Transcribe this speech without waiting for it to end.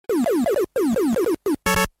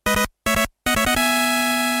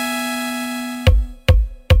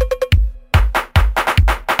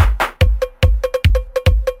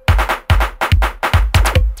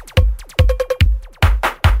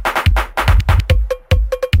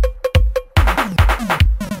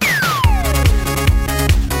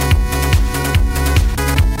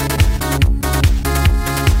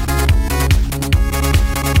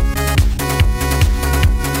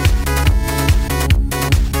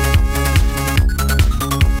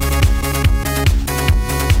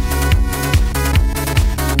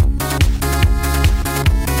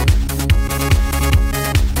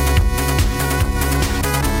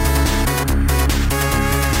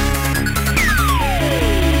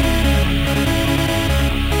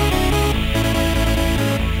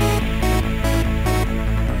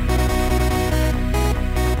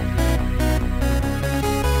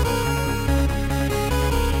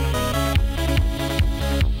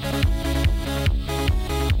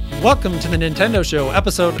Welcome to the Nintendo Show,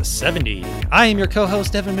 episode 70. I am your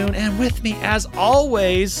co-host, Devin Moon, and with me, as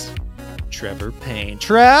always, Trevor Payne.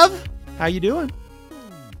 Trev, how you doing?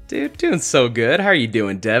 Dude, doing so good. How are you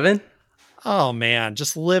doing, Devin? Oh, man,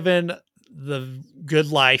 just living the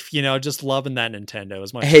good life, just loving that Nintendo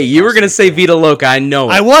as much. Hey, you were going to say Vita Loca, I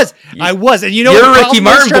know it. I was, and you know you're what a Ricky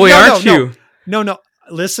Martin boy, aren't you? No,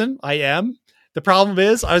 listen, I am. The problem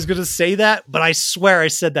is, I was going to say that, but I swear I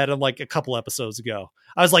said that in like a couple episodes ago.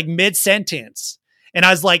 I was like mid-sentence, and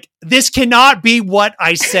I was like, this cannot be what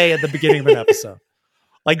I say at the beginning of an episode.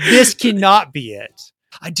 Like, this cannot be it.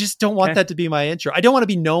 I just don't want that to be my intro. I don't want to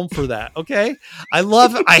be known for that, okay?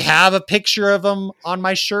 I have a picture of him on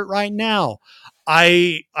my shirt right now.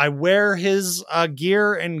 I wear his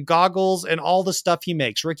gear and goggles and all the stuff he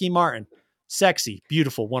makes. Ricky Martin. Sexy,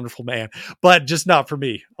 beautiful, wonderful man, but just not for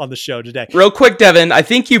me on the show today. Real quick, Devin, I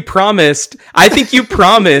think you promised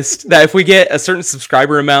that if we get a certain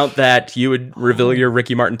subscriber amount that you would reveal your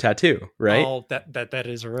Ricky Martin tattoo, right? Oh, that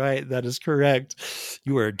is right. That is correct.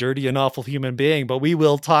 You are a dirty and awful human being, but we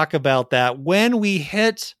will talk about that when we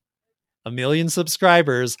hit 1 million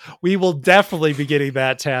subscribers. We will definitely be getting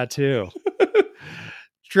that tattoo.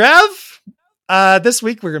 Trev? This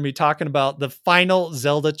week, we're going to be talking about the final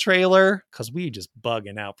Zelda trailer because we just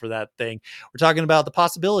bugging out for that thing. We're talking about the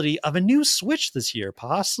possibility of a new Switch this year.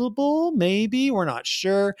 Possible, maybe, we're not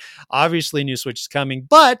sure. Obviously, new Switch is coming,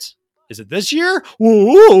 but is it this year?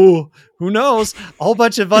 Whoa, who knows? A whole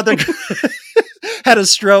bunch of other... had a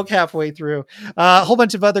stroke halfway through. A whole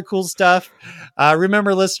bunch of other cool stuff.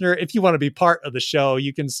 Remember, listener, if you want to be part of the show,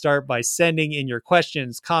 you can start by sending in your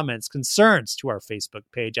questions, comments, concerns to our Facebook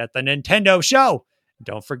page at The Nintendo Show.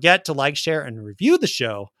 Don't forget to like, share, and review the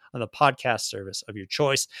show on the podcast service of your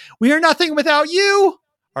choice. We are nothing without you,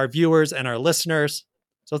 our viewers and our listeners.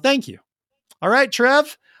 So thank you. All right,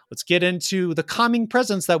 Trev, let's get into the calming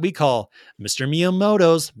presence that we call Mr.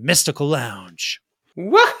 Miyamoto's Mystical Lounge.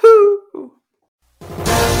 Woohoo!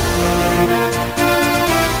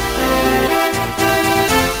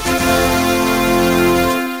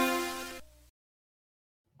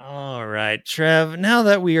 All right, Trev, now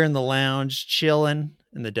that we are in the lounge chilling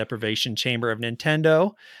in the deprivation chamber of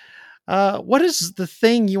Nintendo, what is the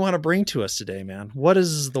thing you want to bring to us today, man? What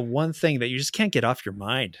is the one thing that you just can't get off your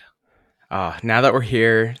mind? Now that we're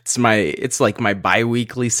here, it's like my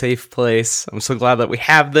bi-weekly safe place. I'm so glad that we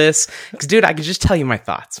have this. Because, dude, I could just tell you my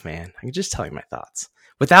thoughts, man. I could just tell you my thoughts.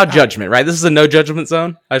 Without judgment, right? This is a no judgment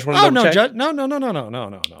zone. I just want to double check. No.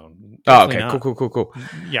 Oh, okay, not. Cool.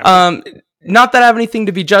 Yeah. Not that I have anything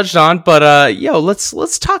to be judged on, but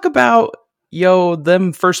let's talk about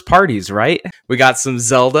them first parties, right? We got some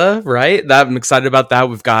Zelda, right? I'm excited about that.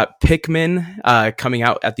 We've got Pikmin coming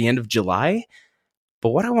out at the end of July. But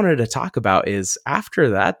what I wanted to talk about is after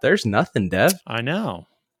that, there's nothing, Dev. I know.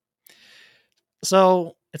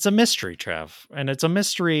 So it's a mystery, Trev, and it's a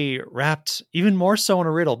mystery wrapped even more so in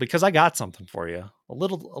a riddle because I got something for you. A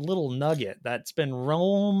little nugget that's been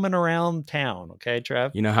roaming around town. Okay,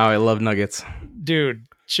 Trev? You know how I love nuggets. Dude,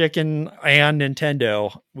 chicken and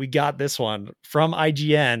Nintendo. We got this one from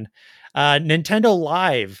IGN. Nintendo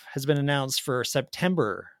Live has been announced for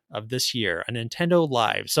September of this year. A Nintendo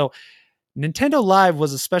Live. So Nintendo Live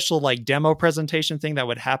was a special demo presentation thing that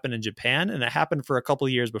would happen in Japan, and it happened for a couple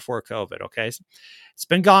of years before COVID. Okay. It's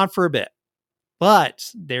been gone for a bit, but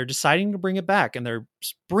they're deciding to bring it back, and they're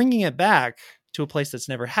bringing it back to a place that's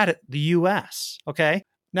never had it, the US. Okay.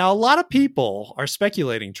 Now, a lot of people are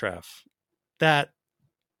speculating, Trev, that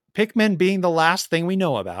Pikmin being the last thing we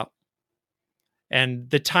know about and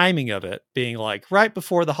the timing of it being right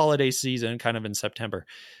before the holiday season, kind of in September.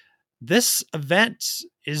 This event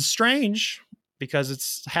is strange because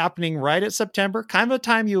it's happening right at September, kind of a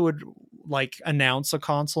time you would announce a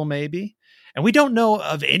console maybe. And we don't know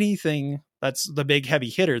of anything that's the big heavy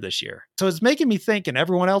hitter this year. So it's making me think, and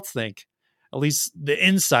everyone else think, at least the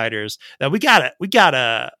insiders, that we got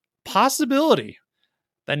a possibility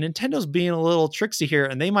that Nintendo's being a little tricksy here,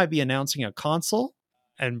 and they might be announcing a console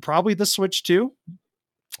and probably the Switch 2.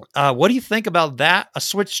 What do you think about that? A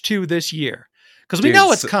Switch 2 this year? Because we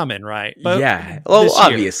know it's coming, right? But yeah. Well,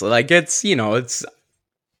 obviously, it's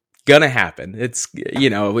gonna happen. It's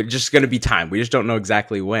just gonna be time. We just don't know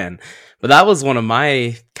exactly when. But that was one of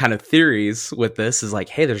my kind of theories with this is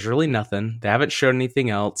hey, there's really nothing. They haven't showed anything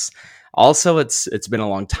else. Also, it's been a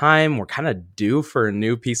long time. We're kind of due for a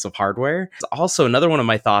new piece of hardware. Also, another one of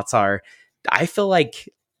my thoughts are, I feel like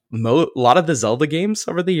a lot of the Zelda games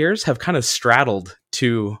over the years have kind of straddled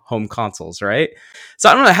to home consoles, right? So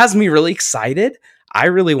I don't know, it has me really excited. I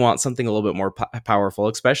really want something a little bit more powerful,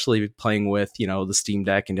 especially playing with, the Steam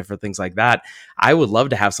Deck and different things like that. I would love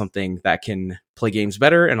to have something that can play games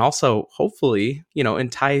better and also hopefully,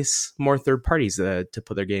 entice more third parties to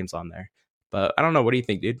put their games on there. But I don't know. What do you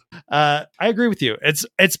think, dude? I agree with you.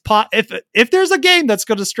 If there's a game that's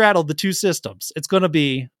going to straddle the two systems, it's going to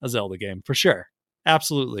be a Zelda game for sure.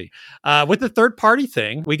 Absolutely. With the third party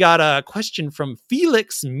thing, we got a question from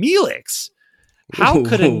Felix Melix.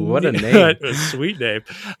 What a name. A sweet name.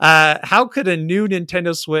 How could a new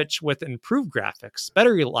Nintendo Switch with improved graphics,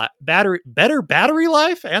 better battery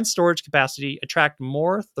life, and storage capacity attract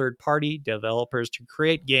more third-party developers to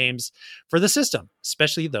create games for the system,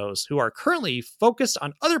 especially those who are currently focused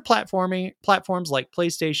on other platforms like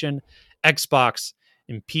PlayStation, Xbox,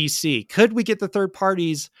 and PC? Could we get the third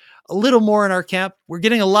parties a little more in our camp? We're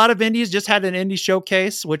getting a lot of indies. Just had an indie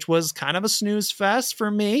showcase, which was kind of a snooze fest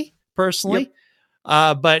for me personally. Yep.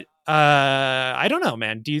 But I don't know,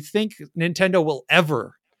 man. Do you think Nintendo will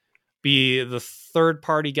ever be the third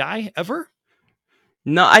party guy ever?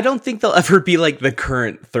 No, I don't think they'll ever be like the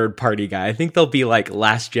current third party guy. I think they'll be like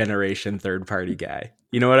last generation third party guy.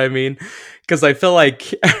 You know what I mean? Because I feel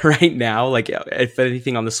like right now, like if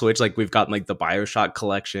anything on the Switch, like we've gotten like the BioShock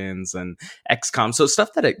collections and XCOM. So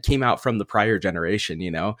stuff that it came out from the prior generation,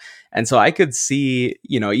 And so I could see,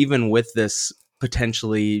 even with this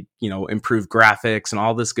potentially, improved graphics and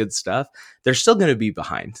all this good stuff, they're still going to be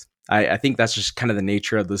behind. I think that's just kind of the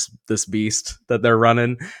nature of this beast that they're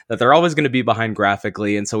running, that they're always going to be behind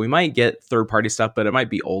graphically. And so we might get third-party stuff, but it might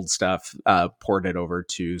be old stuff ported over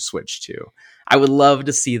to Switch 2. I would love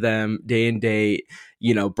to see them day and date,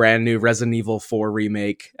 brand new Resident Evil 4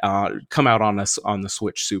 remake come out on the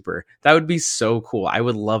Switch Super. That would be so cool. I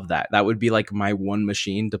would love that. That would be like my one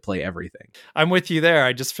machine to play everything. I'm with you there.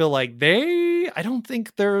 I just feel like I don't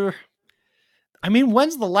think they're... I mean,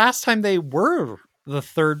 when's the last time they were the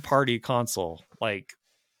third party console? Like,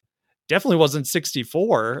 definitely wasn't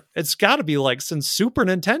 64. It's got to be like since Super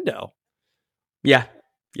Nintendo. Yeah.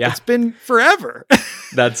 It's been forever.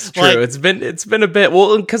 That's true. It's been a bit,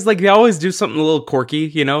 well, because like they always do something a little quirky,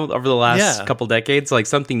 over the last couple decades, like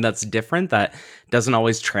something that's different that doesn't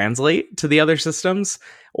always translate to the other systems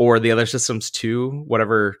or the other systems to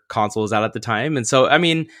whatever console is out at the time. And so, I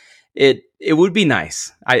mean, it would be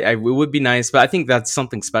nice. It would be nice, but I think that's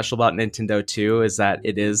something special about Nintendo too, is that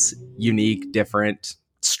it is unique, different,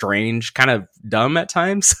 strange, kind of dumb at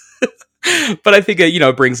times. But I think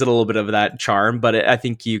it brings it a little bit of that charm. But I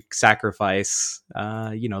think you sacrifice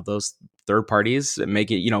those third parties and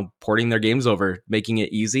make it, porting their games over, making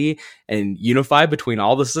it easy and unify between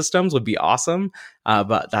all the systems would be awesome.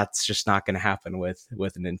 But that's just not going to happen with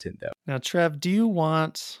Nintendo. Now, Trev, do you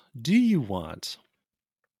want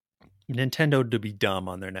Nintendo to be dumb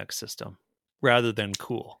on their next system rather than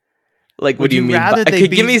cool? Like, what do you mean?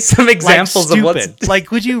 Give me some examples of what's...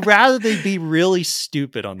 Like, would you rather they be really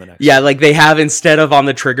stupid on the next one? Like they have, instead of on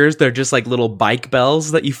the triggers, they're just like little bike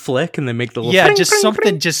bells that you flick and they make the little... Yeah, just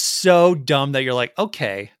something just so dumb that you're like,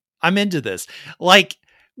 okay, I'm into this. Like,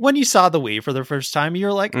 when you saw the Wii for the first time,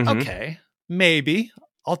 you're like, okay, maybe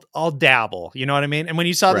I'll dabble. You know what I mean? And when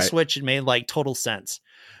you saw the Switch, it made like total sense.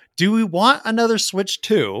 Do we want another Switch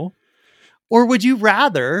 2? Or would you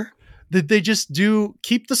rather that they just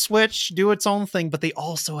keep the Switch, do its own thing, but they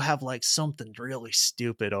also have like something really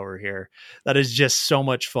stupid over here that is just so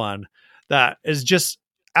much fun, that is just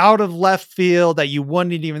out of left field that you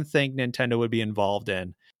wouldn't even think Nintendo would be involved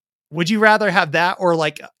in? Would you rather have that, or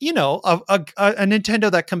like, a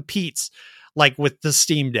Nintendo that competes like with the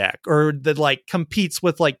Steam Deck, or that like competes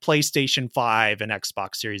with like PlayStation 5 and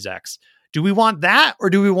Xbox Series X? Do we want that, or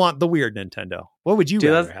do we want the weird Nintendo? What would you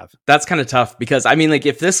rather have? That's kind of tough, because I mean, like,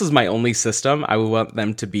 if this is my only system, I would want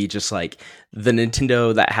them to be just like the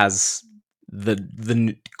Nintendo that has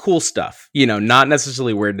the cool stuff, not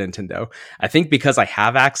necessarily weird Nintendo. I think because I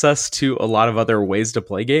have access to a lot of other ways to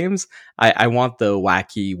play games, I want the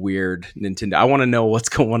wacky, weird Nintendo. I want to know what's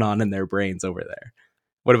going on in their brains over there.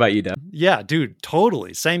 What about you, Deb? Yeah, dude,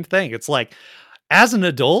 totally. Same thing. It's like, as an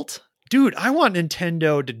adult, dude, I want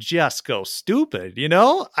Nintendo to just go stupid,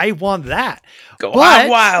 I want that. Go hog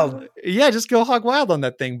wild. Yeah, just go hog wild on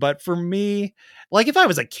that thing. But for me, like if I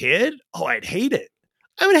was a kid, I'd hate it.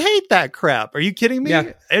 I would hate that crap. Are you kidding me?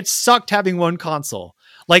 Yeah. It sucked having one console.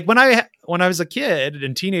 Like when I was a kid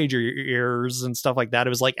in teenager years and stuff like that, it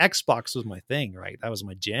was like Xbox was my thing, right? That was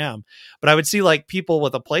my jam. But I would see like people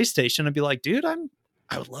with a PlayStation and be like, dude, I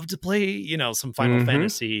would love to play, some Final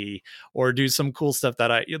Fantasy or do some cool stuff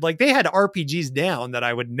that they had RPGs down that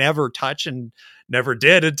I would never touch and never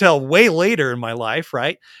did until way later in my life.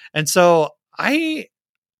 Right. And so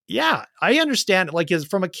yeah, I understand. Like, is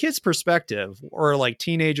from a kid's perspective, or like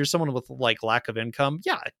teenager, someone with like lack of income.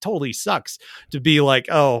 Yeah, it totally sucks to be like,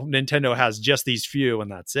 oh, Nintendo has just these few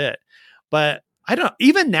and that's it. But I don't,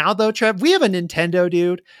 even now though, Trev, we have a Nintendo,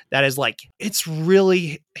 dude, that is like, it's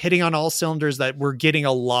really hitting on all cylinders, that we're getting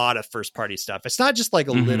a lot of first party stuff. It's not just like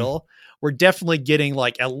a little, we're definitely getting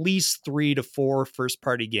like at least 3 to 4 first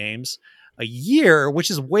party games a year, which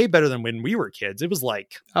is way better than when we were kids. It was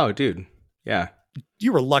like, oh, dude. Yeah.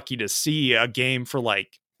 You were lucky to see a game for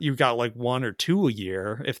like, you got like 1 or 2 a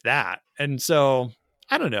year, if that. And so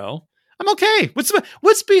I don't know. I'm okay.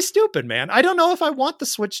 Let's be stupid, man. I don't know if I want the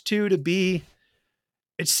Switch 2 to be,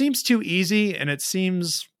 it seems too easy and it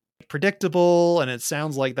seems predictable. And it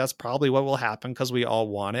sounds like that's probably what will happen because we all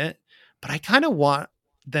want it. But I kind of want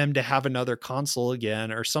them to have another console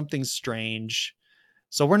again or something strange.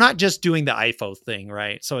 So we're not just doing the iPhone thing,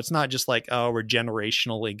 right? So it's not just like, oh, we're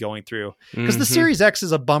generationally going through, because the Series X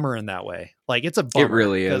is a bummer in that way. Like, it's a bummer. It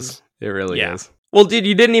really is. It really is. Well, dude,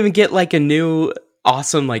 you didn't even get like a new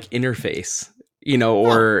awesome like interface, you know,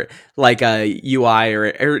 or like a UI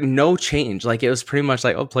or no change. Like, it was pretty much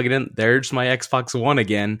like, oh, plug it in. There's my Xbox One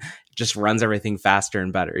again. Just runs everything faster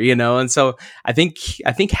and better, you know? And so I think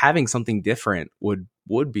having something different would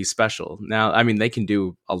be special. Now, I mean, they can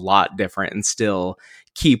do a lot different and still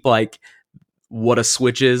keep like what a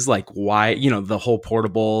Switch is, like why, you know, the whole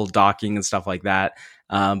portable docking and stuff like that.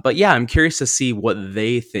 But yeah, I'm curious to see what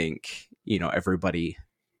they think, you know, everybody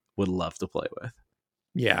would love to play with.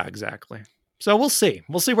 Yeah, exactly. So we'll see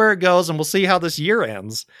where it goes, and we'll see how this year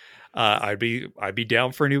ends. I'd be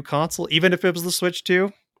down for a new console, even if it was the Switch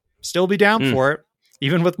 2. Still be down for it.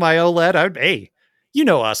 Even with my OLED, hey, you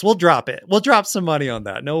know us. We'll drop it. We'll drop some money on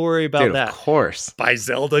that. No worry about that. Of course. Buy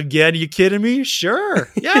Zelda again? You kidding me? Sure.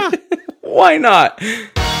 Yeah. Why not?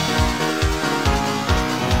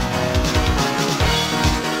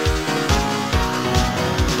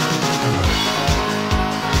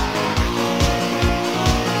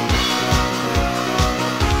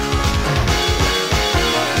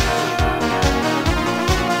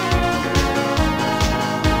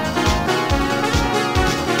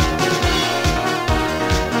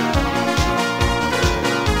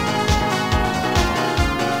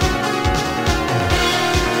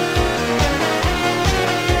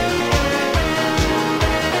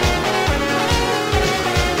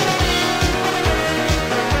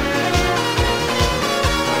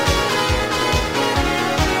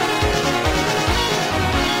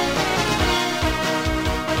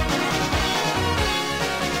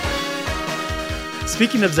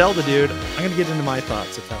 Speaking of Zelda, dude, I'm going to get into my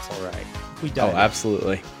thoughts, if that's all right.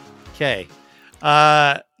 Absolutely. Okay.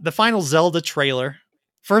 The final Zelda trailer.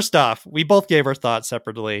 First off, we both gave our thoughts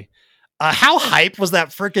separately. How hype was that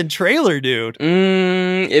freaking trailer, dude?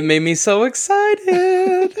 It made me so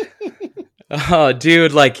excited. Oh,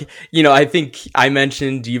 dude, like, you know, I think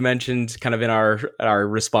you mentioned kind of in our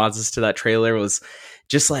responses to that trailer was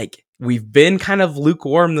just like, we've been kind of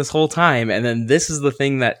lukewarm this whole time. And then this is the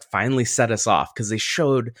thing that finally set us off, because they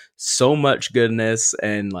showed so much goodness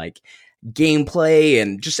and like gameplay,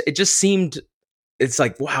 and it just seemed, it's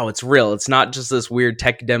like, wow, it's real. It's not just this weird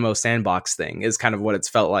tech demo sandbox thing, is kind of what it's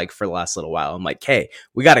felt like for the last little while. I'm like, hey,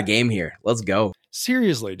 we got a game here. Let's go.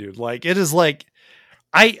 Seriously, dude. Like, it is like,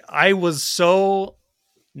 I was so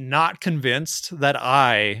not convinced that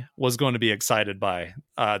I was going to be excited by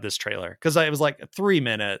this trailer, because it was like 3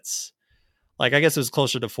 minutes. Like, I guess it was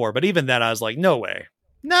closer to 4, but even then I was like, no way,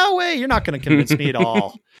 you're not going to convince me at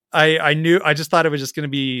all. I just thought it was just going to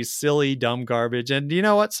be silly, dumb garbage. And you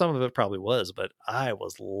know what? Some of it probably was, but I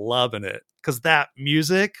was loving it because that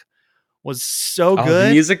music was so good.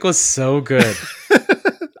 The music was so good.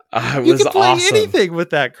 It you was could play awesome. anything with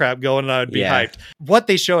that crap going, and I'd be hyped. What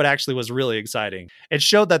they showed actually was really exciting. It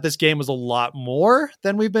showed that this game was a lot more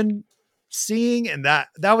than we've been seeing, and that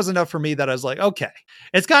was enough for me that I was like, okay.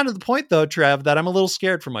 It's gotten to the point though, Trev, that I'm a little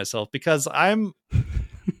scared for myself, because I'm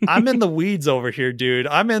in the weeds over here, dude.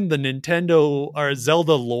 I'm in the Nintendo or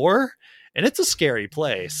Zelda lore, and it's a scary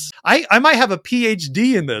place. I might have a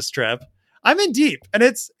PhD in this, Trev. I'm in deep, and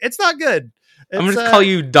it's not good. I'm going to call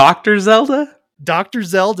you Dr. Zelda. Dr.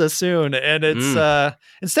 Zelda soon. And it's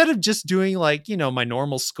instead of just doing like, you know, my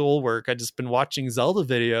normal schoolwork, I just been watching Zelda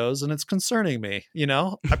videos, and it's concerning me. You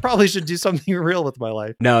know, I probably should do something real with my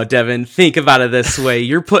life. No, Devin, think about it this way.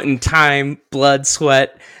 You're putting time, blood,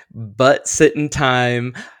 sweat, butt sitting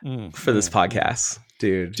time for this podcast,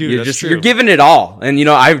 dude. You're giving it all. And you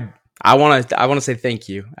know, I want to say thank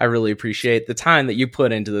you. I really appreciate the time that you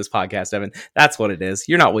put into this podcast, Devin. That's what it is.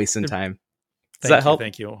 You're not wasting time. Does that help?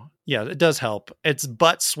 Thank you. Yeah, it does help. It's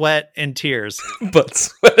butt, sweat, and tears. Butt,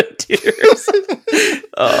 sweat, and Tears.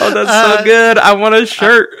 Oh, that's so good. I want a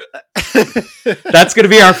shirt. That's going to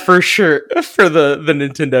be our first shirt for the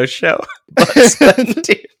Nintendo show. Blood, Sweat, and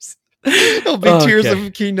Tears. It'll be Tears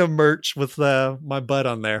of Kingdom merch with my butt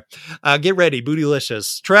on there. Get ready,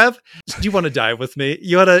 Bootylicious. Trev, do you want to dive with me?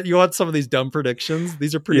 You want some of these dumb predictions?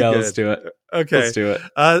 These are pretty good. Let's do it. Okay. Let's do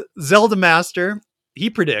it. Zelda Master, he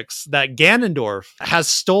predicts that Ganondorf has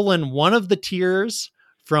stolen one of the tears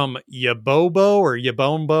from Yabobo or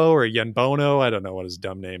Yabombo or Yanbono. I don't know what his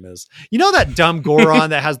dumb name is. You know that dumb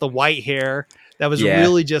Goron that has the white hair? That was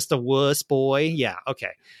really just a wuss boy. Yeah.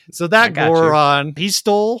 Okay. So that Goron, he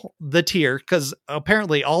stole the tear because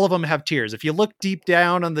apparently all of them have tears. If you look deep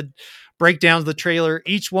down on the breakdowns of the trailer,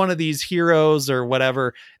 each one of these heroes or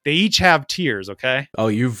whatever, they each have tears. Okay. Oh,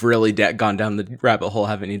 you've really gone down the rabbit hole,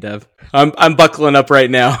 haven't you, Dev? I'm buckling up right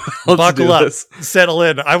now. Buckle up. Settle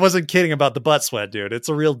in. I wasn't kidding about the butt sweat, dude. It's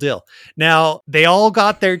a real deal. Now, they all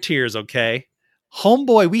got their tears. Okay.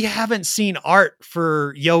 Homeboy, we haven't seen art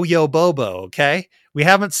for Yo-Yo Bobo, okay? We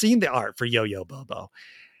haven't seen the art for Yo-Yo Bobo.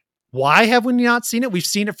 Why have we not seen it? We've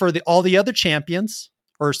seen it for all the other champions,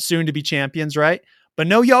 or soon-to-be champions, right? But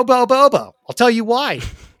no Yo-Bo Bobo. I'll tell you why.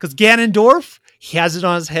 Because Ganondorf, he has it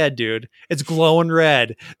on his head, dude. It's glowing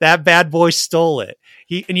red. That bad boy stole it.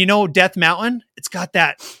 And you know Death Mountain? It's got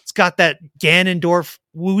that Ganondorf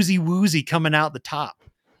woozy coming out the top.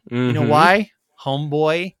 Mm-hmm. You know why?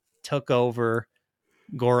 Homeboy took over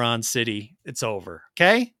Goron City. It's over.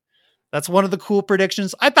 Okay. That's one of the cool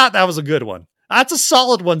predictions. I thought that was a good one. That's a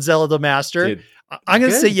solid one, Zelda Master. Dude, I'm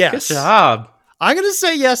going to say yes. Good job. I'm going to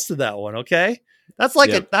say yes to that one. Okay. That's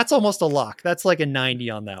like that's almost a lock. That's like a 90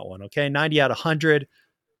 on that one. Okay. 90 out of 100.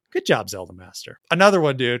 Good job, Zelda Master. Another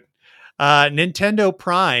one, dude. Nintendo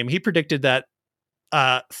Prime. He predicted that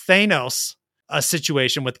Thanos a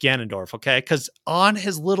situation with Ganondorf. Okay. Cause on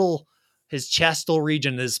his chestal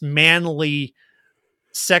region, this manly,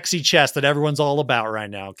 sexy chest that everyone's all about right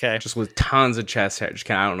now. Okay. Just with tons of chest hair.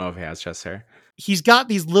 I don't know if he has chest hair. He's got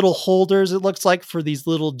these little holders, it looks like, for these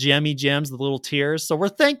little gemmy gems, the little tears. So we're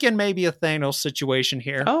thinking maybe a Thanos situation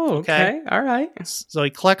here. Oh, okay. All right. So he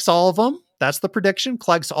collects all of them. That's the prediction.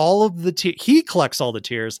 Collects all of the tears. He collects all the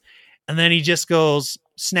tears. And then he just goes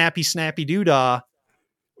snappy doodah,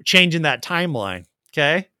 changing that timeline.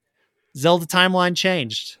 Okay. Zelda timeline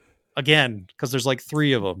changed again, because there's like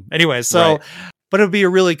 3 of them. Anyway, so, but it would be a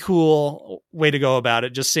really cool way to go about it.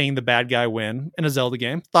 Just seeing the bad guy win in a Zelda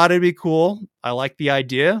game. Thought it'd be cool. I like the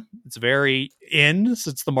idea. It's very since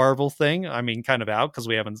it's the Marvel thing. I mean, kind of out because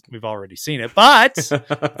we've already seen it, but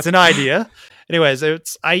it's an idea. Anyways,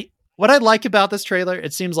 what I like about this trailer,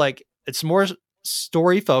 it seems like it's more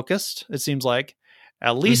story focused. It seems like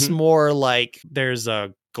at least more like there's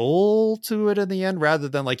a goal to it in the end, rather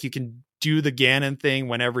than like you can do the Ganon thing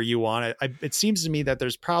whenever you want it. It seems to me that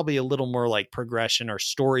there's probably a little more like progression or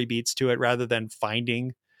story beats to it rather than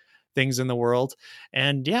finding things in the world.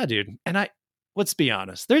 And yeah, dude. And let's be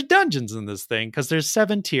honest, there's dungeons in this thing because there's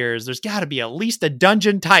 7 tiers. There's got to be at least a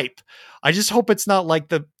dungeon type. I just hope it's not like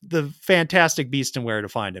the Fantastic Beast and Where to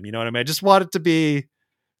Find Him. You know what I mean? I just want it to be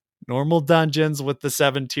normal dungeons with the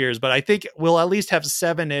 7 tiers, but I think we'll at least have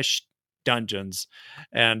 7-ish dungeons.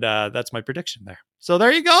 And that's my prediction there. So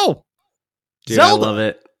there you go. Dude,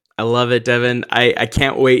 Zelda. I love it, Devin. I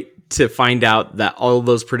can't wait to find out that all of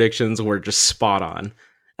those predictions were just spot on.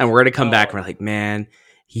 And we're going to come back and we're like, man,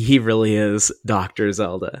 he really is Dr.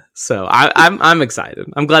 Zelda. So I'm excited.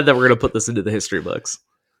 I'm glad that we're going to put this into the history books.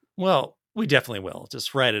 Well, we definitely will.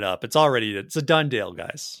 Just write it up. It's a done deal,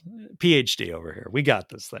 guys. PhD over here. We got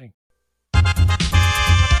this thing.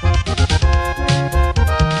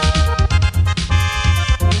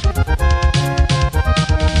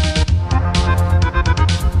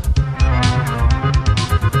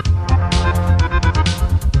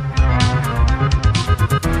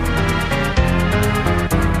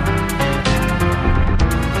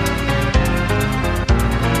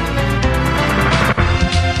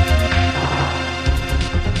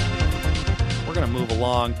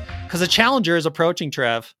 Because a challenger is approaching,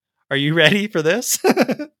 Trev. Are you ready for this?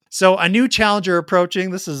 So a new challenger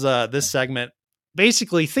approaching. This is this segment.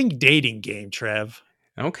 Basically, think dating game, Trev.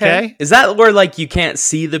 Okay. Is that where like you can't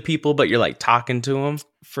see the people, but you're like talking to them?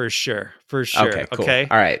 For sure. Okay, cool. Okay.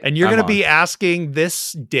 All right. And you're going to be asking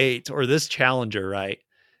this date or this challenger, right?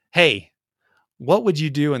 Hey, what would you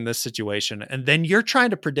do in this situation? And then you're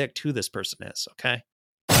trying to predict who this person is. Okay.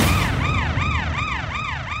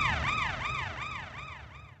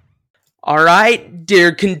 All right,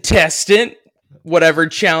 dear contestant, whatever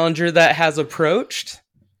challenger that has approached,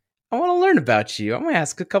 I want to learn about you. I'm going to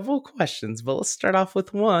ask a couple of questions, but let's start off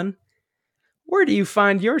with one. Where do you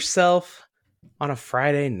find yourself on a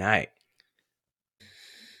Friday night?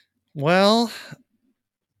 Well,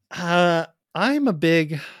 I'm a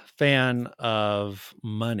big fan of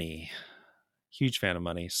money. Huge fan of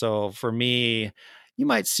money. So for me, you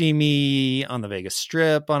might see me on the Vegas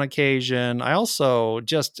Strip on occasion. I also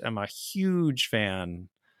just am a huge fan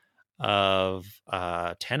of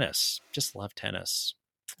tennis. Just love tennis.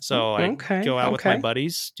 So I Okay, go out with my okay.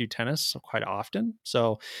 buddies, do tennis quite often.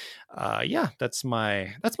 So yeah, that's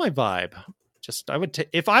my vibe. Just I would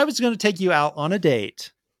if I was going to take you out on a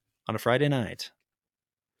date on a Friday night,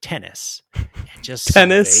 tennis. And just some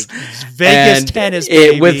Tennis Vegas and tennis,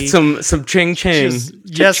 it baby. with some ching ching.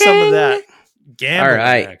 Just some of that gambling All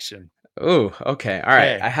right. action. Oh, okay. All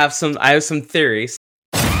right. Okay. I have some theories.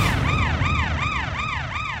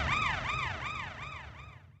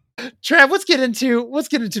 Trav, let's get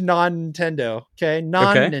into non-Nintendo. Okay,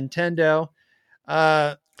 non-Nintendo.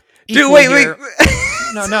 Dude, wait.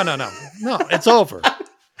 No. It's over.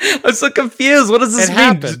 I'm so confused. What does this It mean?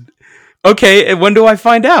 happened. Okay, and when do I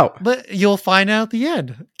find out? But you'll find out at the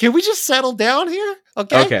end. Can we just settle down here?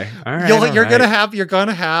 Okay. Okay. All right. You're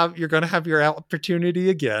gonna have your opportunity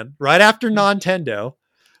again right after Nintendo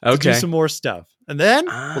to do some more stuff, and then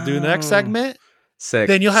we'll do the next segment. Sick.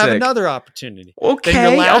 Then you'll have another opportunity. Okay.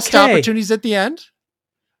 Then your last opportunity's at the end.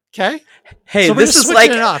 Okay. Hey, so this is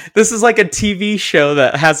like a TV show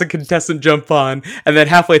that has a contestant jump on, and then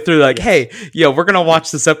halfway through, like, hey, we're gonna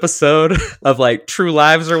watch this episode of like True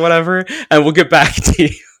Lives or whatever, and we'll get back to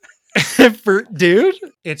you. Dude,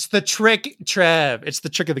 it's the trick, Trev. It's the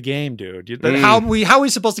trick of the game, dude. How are we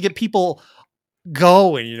supposed to get people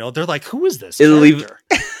going? They're like, who is this character?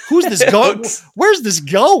 Who's this going? Where's this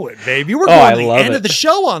going, baby? We're going to the end of the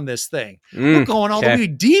show on this thing. We're going all the way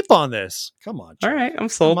deep on this. Come on, Trev. All right, I'm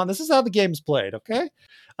sold. Come on, this is how the game's played, okay?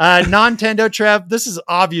 Nintendo, Trev, this is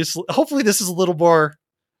hopefully this is a little more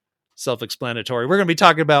self-explanatory. We're going to be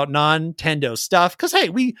talking about Nintendo stuff because, hey,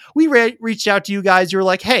 we reached out to you guys. You were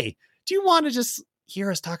like, hey, do you want to just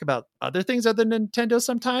hear us talk about other things other than Nintendo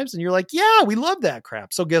sometimes? And you're like, yeah, we love that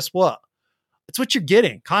crap. So guess what? It's what you're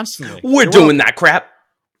getting constantly. We're doing that crap.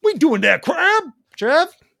 We doing that crap, Trev.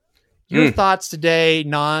 Your thoughts today,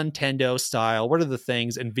 Nintendo style. What are the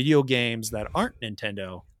things in video games that aren't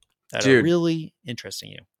Nintendo that are really interesting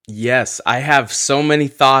you? Yes, I have so many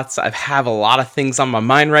thoughts. I have a lot of things on my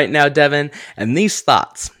mind right now, Devin. And these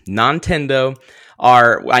thoughts, Nintendo,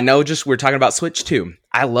 I know we're talking about Switch 2.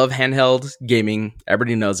 I love handheld gaming.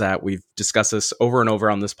 Everybody knows that. We've discussed this over and over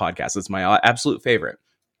on this podcast. It's my absolute favorite.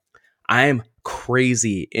 I'm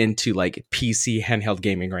crazy into like PC handheld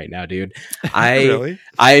gaming right now, dude. Really?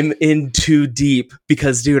 I'm in too deep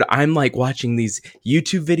because, dude, I'm like watching these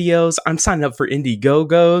YouTube videos. I'm signing up for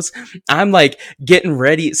Indiegogos. I'm like getting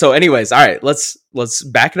ready. So anyways, all right, let's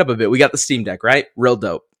back it up a bit. We got the Steam Deck, right? Real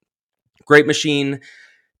dope. Great machine.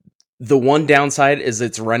 The one downside is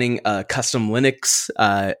it's running a custom Linux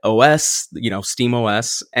OS, Steam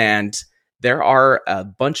OS, and there are a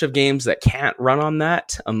bunch of games that can't run on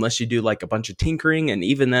that unless you do like a bunch of tinkering. And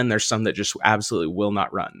even then there's some that just absolutely will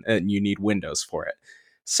not run and you need Windows for it.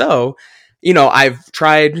 So, I've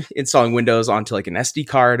tried installing Windows onto like an SD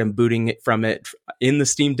card and booting it from it in the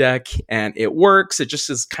Steam Deck and it works. It just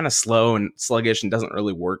is kind of slow and sluggish and doesn't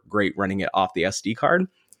really work great running it off the SD card.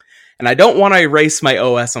 And I don't want to erase my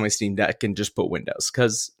OS on my Steam Deck and just put Windows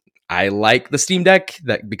because I like the Steam Deck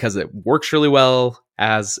because it works really well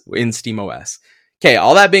as in SteamOS. Okay,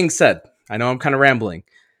 all that being said, I know I'm kind of rambling.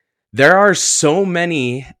 There are so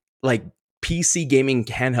many like PC gaming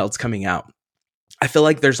handhelds coming out. I feel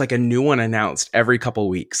like there's like a new one announced every couple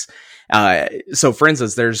weeks. So for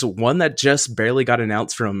instance, there's one that just barely got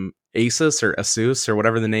announced from Asus or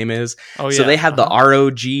whatever the name is. Oh, yeah. So they have the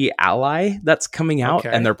ROG Ally that's coming out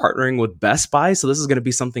and they're partnering with Best Buy. So this is going to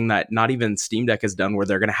be something that not even Steam Deck has done where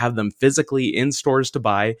they're going to have them physically in stores to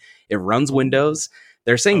buy. It runs Windows.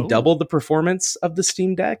 They're saying double the performance of the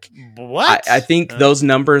Steam Deck. What? I think those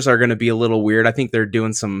numbers are going to be a little weird. I think they're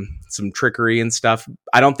doing some trickery and stuff.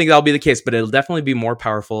 I don't think that'll be the case, but it'll definitely be more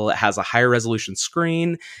powerful. It has a higher resolution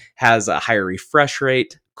screen, has a higher refresh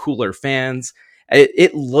rate, cooler fans.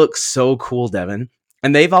 It looks so cool, Devin.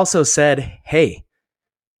 And they've also said, hey,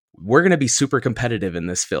 we're going to be super competitive in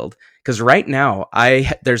this field. Because right now,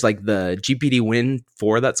 there's like the GPD Win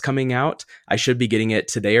 4 that's coming out. I should be getting it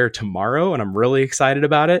today or tomorrow, and I'm really excited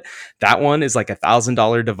about it. That one is like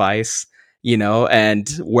 $1,000 device, and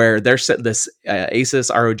where there's this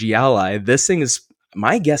Asus ROG Ally, this thing is,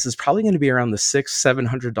 my guess is probably going to be around the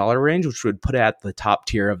 $600-700 range, which would put it at the top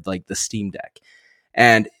tier of like the Steam Deck.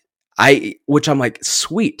 And which I'm like,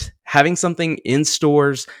 sweet, having something in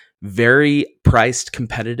stores very priced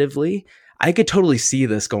competitively. I could totally see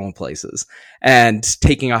this going places and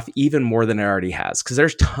taking off even more than it already has. Because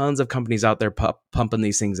there's tons of companies out there pumping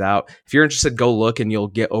these things out. If you're interested, go look and you'll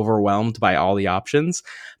get overwhelmed by all the options.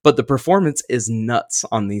 But the performance is nuts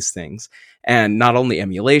on these things. And not only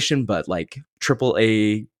emulation, but like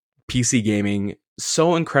AAA PC gaming,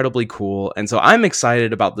 so incredibly cool. And so I'm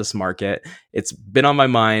excited about this market. It's been on my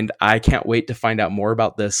mind. I can't wait to find out more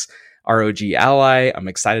about this ROG Ally. I'm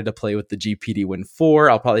excited to play with the GPD Win 4.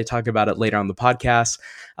 I'll probably talk about it later on the podcast.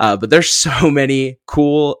 But there's so many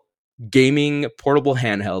cool gaming portable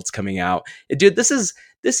handhelds coming out. Dude, this is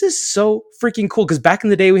so freaking cool, because back in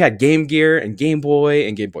the day we had Game Gear and Game Boy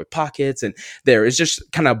and Game Boy Pockets, and there is just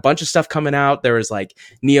kind of a bunch of stuff coming out. There was like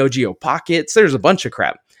Neo Geo Pockets. There's a bunch of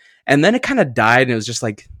crap. And then it kind of died, and it was just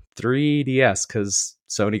like 3DS because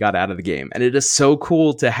Sony got out of the game. And it is so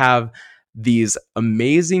cool to have these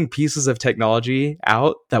amazing pieces of technology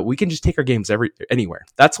out that we can just take our games anywhere.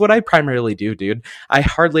 That's what I primarily do, dude. I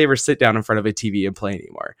hardly ever sit down in front of a TV and play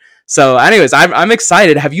anymore. So anyways, I'm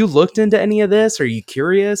excited. Have you looked into any of this? Are you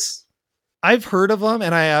curious? I've heard of them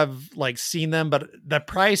and I have like seen them, but the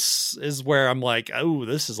price is where I'm like, oh,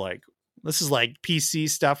 this is like PC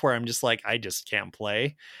stuff where I'm just like, I just can't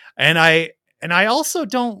play. And I also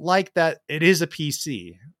don't like that it is a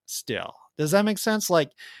PC still. Does that make sense?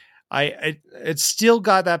 Like, it's still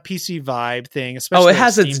got that PC vibe thing. Especially it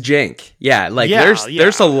has its jank. Yeah, like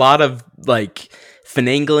there's a lot of like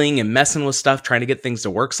finagling and messing with stuff, trying to get things to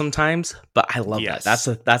work sometimes. But I love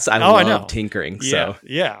that. I love tinkering. Yeah, so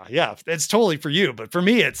yeah, it's totally for you. But for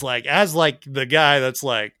me, it's like, as like the guy that's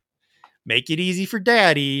like, make it easy for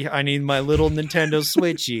daddy, I need my little Nintendo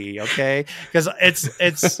Switchy, okay? Because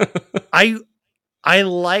it's I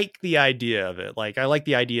like the idea of it. Like, I like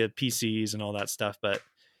the idea of PCs and all that stuff, but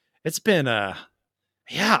it's been I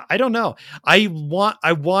don't know. I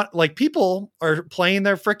want like, people are playing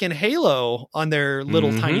their freaking Halo on their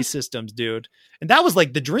little tiny systems, dude. And that was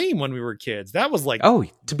like the dream when we were kids. That was like,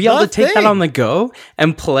 to be able to take that on the go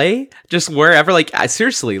and play just wherever. Like,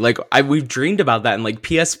 seriously, like we've dreamed about that. And like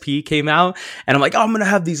PSP came out and I'm like, I'm going to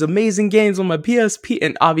have these amazing games on my PSP.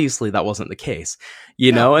 And obviously that wasn't the case,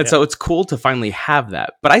 you know? And so it's cool to finally have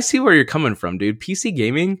that. But I see where you're coming from, dude. PC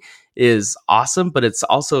gaming is awesome, but it's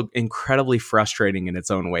also incredibly frustrating in its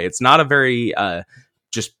own way. It's not a very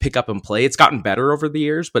just pick up and play. It's gotten better over the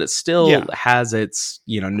years, but it still has its,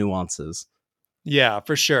 nuances. Yeah,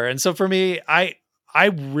 for sure. And so for me, I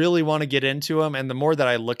really want to get into them, and the more that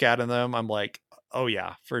I look at them, I'm like, oh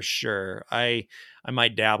yeah, for sure, I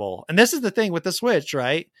might dabble. And this is the thing with the Switch,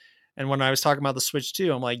 right? And when I was talking about the Switch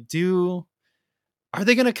too, I'm like, are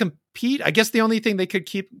they going to compete? I guess the only thing they could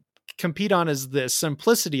compete on is the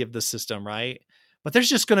simplicity of the system, right? But there's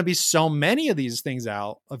just going to be so many of these things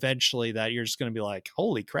out eventually that you're just going to be like,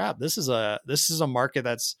 holy crap, this is a market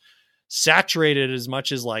that's saturated as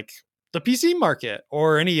much as like the PC market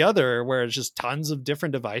or any other, where it's just tons of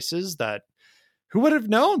different devices that who would have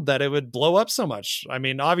known that it would blow up so much? I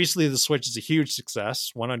mean, obviously the Switch is a huge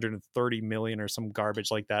success, 130 million or some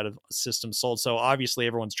garbage like that of systems sold. So obviously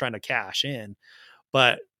everyone's trying to cash in,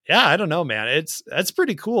 but yeah, I don't know, man. That's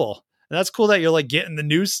pretty cool. And that's cool that you're like getting the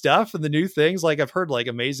new stuff and the new things. Like, I've heard like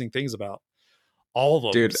amazing things about all of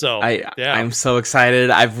them. Dude, so I'm so excited.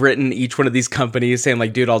 I've written each one of these companies saying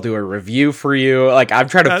like, dude, I'll do a review for you. Like, I'm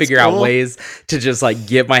trying to figure out ways to just like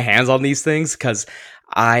get my hands on these things, because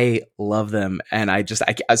I love them. And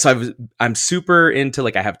I'm super into,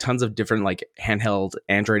 like, I have tons of different like handheld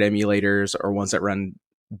Android emulators or ones that run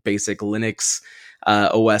basic Linux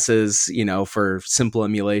OSs, for simple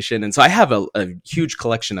emulation. And so I have a huge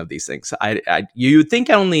collection of these things. You'd think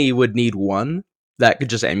I only would need one that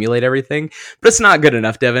could just emulate everything, but it's not good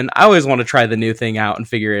enough, Devin. I always want to try the new thing out and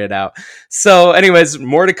figure it out. So anyways,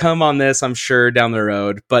 more to come on this, I'm sure, down the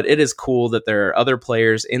road, but it is cool that there are other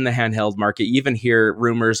players in the handheld market. You even hear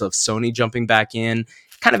rumors of Sony jumping back in,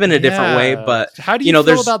 kind of in a different way. But how do you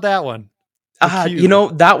feel about that one?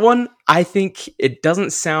 That one, I think it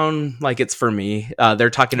doesn't sound like it's for me.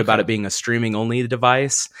 They're talking about it being a streaming only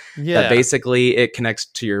device. Yeah. That basically it connects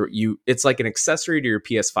to it's like an accessory to your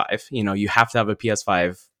PS5. You have to have a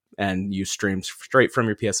PS5 and you stream straight from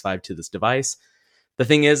your PS5 to this device. The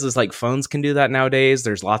thing is like phones can do that nowadays.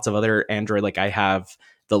 There's lots of other Android, like I have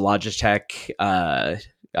the Logitech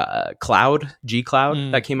G Cloud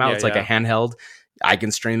that came out. It's like a handheld. I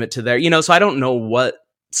can stream it to there, so I don't know what's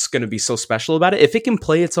going to be so special about it. If it can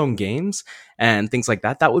play its own games and things like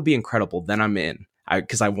that, that would be incredible. Then I'm in,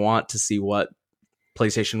 because I want to see what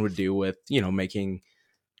PlayStation would do with, making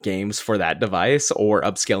games for that device, or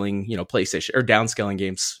upscaling, PlayStation, or downscaling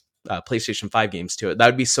games, PlayStation 5 games to it. That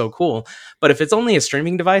would be so cool. But if it's only a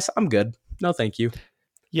streaming device, I'm good. No, thank you.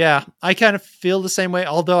 Yeah, I kind of feel the same way,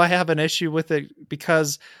 although I have an issue with it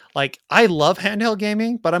because like I love handheld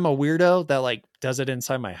gaming, but I'm a weirdo that like does it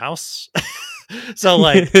inside my house. So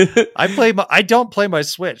like I don't play my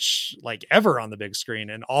Switch like ever on the big screen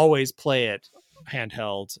and always play it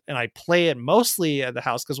handheld, and I play it mostly at the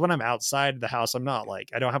house because when I'm outside the house I'm not like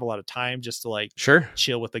I don't have a lot of time just to like Sure.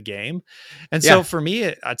 chill with the game. And Yeah. so for me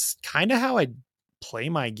it's kind of how I play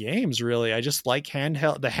my games. Really, I just like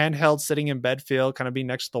the handheld sitting in bed feel, kind of being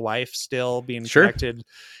next to the wife, still being Sure. connected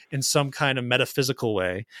in some kind of metaphysical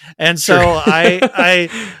way. And so Sure.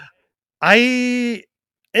 I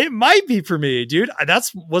it might be for me, dude.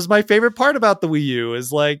 That's was my favorite part about the Wii U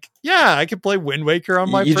is like, yeah, I could play Wind Waker on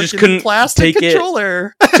my You just freaking couldn't plastic take it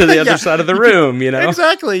controller to the other Yeah, side of the you could- room, you know?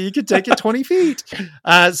 Exactly. You could take it 20 feet.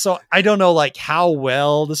 So I don't know like how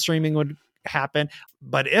well the streaming would happen,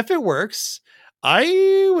 but if it works,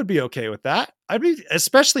 I would be okay with that. I'd be,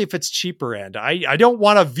 especially if it's cheaper end. I don't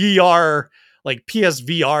want a VR like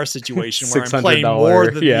PSVR situation where I'm playing more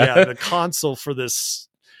 $600, than the console for this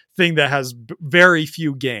thing that has very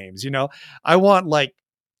few games. You know, I want like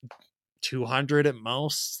 200 at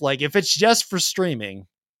most. Like if it's just for streaming,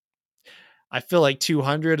 I feel like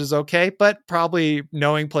 200 is okay, but probably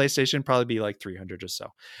knowing PlayStation probably be like 300 or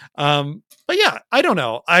so. But yeah, I don't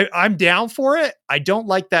know. I'm down for it. I don't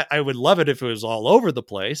like that. I would love it if it was all over the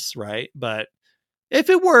place, right? But if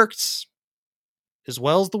it worked as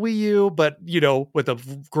well as the Wii U, but you know, with a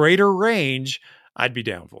greater range, I'd be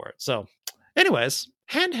down for it. So anyways,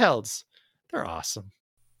 handhelds, they're awesome.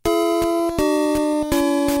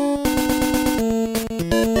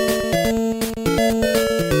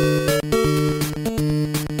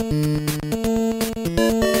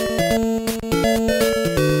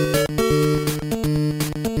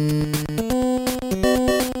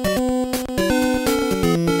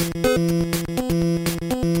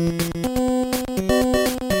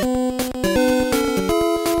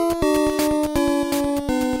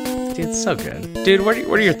 So good, dude. What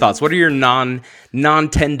are your thoughts? What are your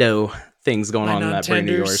non-Nintendo things going on in that brain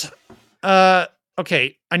of yours?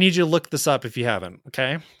 Okay, I need you to look this up if you haven't.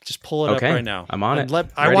 Okay, just pull it up right now. I'm on it.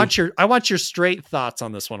 I want your straight thoughts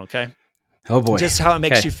on this one. Okay. Oh boy, just how it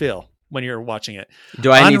makes you feel when you're watching it.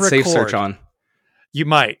 Do I need safe search on? You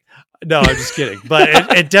might. No, I'm just kidding. But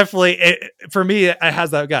it definitely, for me, it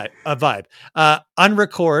has that a vibe.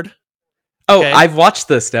 Unrecord. Oh, okay. I've watched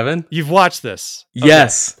this, Devin. You've watched this. Okay.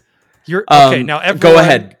 Yes. You're okay. Now, everyone, go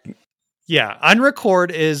ahead. Yeah. Unrecord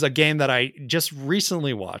is a game that I just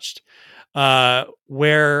recently watched,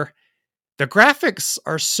 where the graphics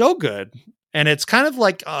are so good. And it's kind of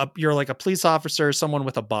like you're like a police officer, someone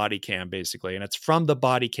with a body cam, basically. And it's from the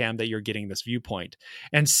body cam that you're getting this viewpoint.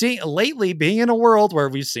 And lately, being in a world where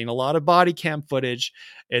we've seen a lot of body cam footage,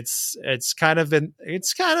 it's kind of a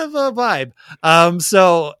vibe.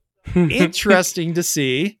 So interesting to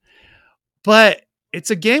see. But it's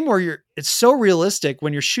a game where it's so realistic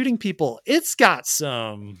when you're shooting people. It's got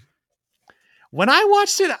some. When I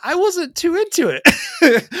watched it, I wasn't too into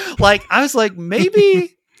it. Like I was like,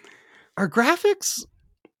 maybe. Are graphics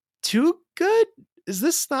too good? Is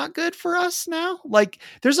this not good for us now? Like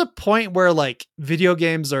there's a point where like video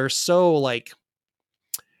games are so like,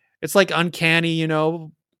 it's like uncanny, you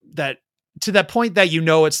know, that to that point that, you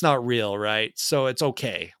know, it's not real. Right. So it's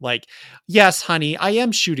okay. Like, yes, honey, I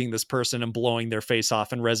am shooting this person and blowing their face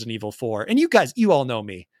off in Resident Evil 4. And you all know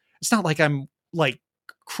me. It's not like I'm like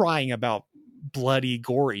crying about bloody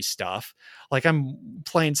gory stuff. Like I'm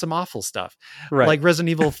playing some awful stuff, right? Like Resident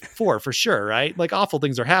Evil 4 for sure, right? Like awful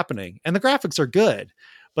things are happening and the graphics are good,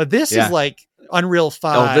 but this is like Unreal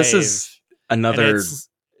 5. Oh, this is another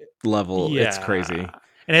level. Yeah. It's crazy.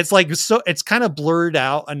 And it's like, so it's kind of blurred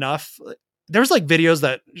out enough. There's like videos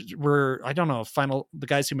that were, I don't know, the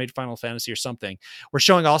guys who made Final Fantasy or something were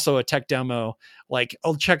showing also a tech demo, like,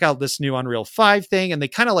 oh, check out this new Unreal 5 thing. And they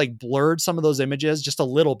kind of like blurred some of those images just a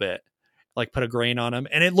little bit, like put a grain on them,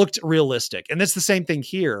 and it looked realistic. And it's the same thing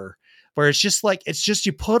here, where it's just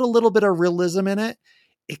you put a little bit of realism in it.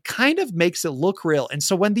 It kind of makes it look real. And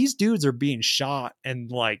so when these dudes are being shot and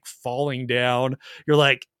like falling down, you're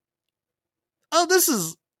like, oh, this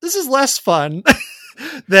is less fun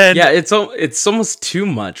than. Yeah. It's almost too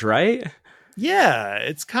much, right? Yeah.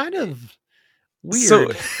 It's kind of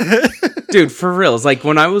weird. So, dude, for real, it's like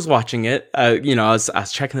when I was watching it, you know, I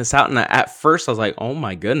was checking this out, and at first I was like, oh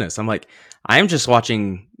my goodness, I'm like, I'm just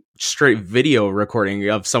watching straight video recording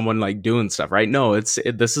of someone like doing stuff, right? No, this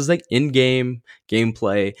is like in-game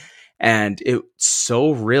gameplay, and it's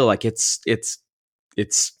so real, like it's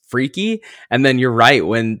freaky. And then you're right,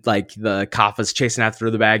 when like the cop is chasing after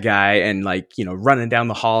the bad guy and like, you know, running down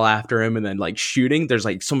the hall after him and then like shooting, there's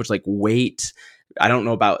like so much like weight I don't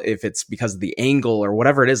know about if it's because of the angle or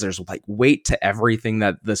whatever it is. There's like weight to everything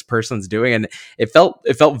that this person's doing. And it felt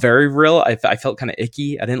very real. I felt kind of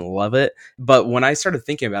icky. I didn't love it. But when I started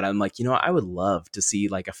thinking about it, I'm like, I would love to see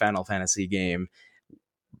like a Final Fantasy game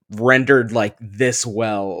rendered like this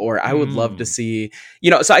well, or I would love to see,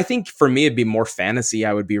 so I think for me, it'd be more fantasy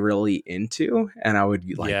I would be really into. And I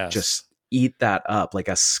would like just eat that up, like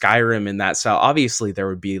a Skyrim in that style. Obviously there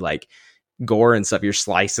would be like gore and stuff. You're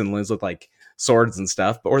slicing limbs with like swords and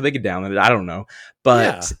stuff, or they get down with it. I don't know,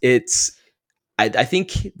 but I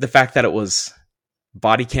think the fact that it was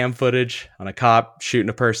body cam footage on a cop shooting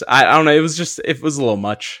a person, I don't know. It was a little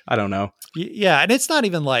much. I don't know. Yeah, and it's not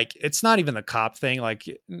even the cop thing. Like,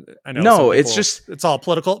 I know. No, it's all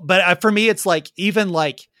political. But for me, it's like even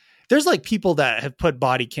like there's like people that have put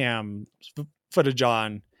body cam footage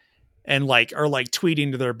on and like are like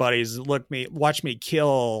tweeting to their buddies, watch me kill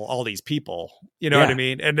all these people. You know what I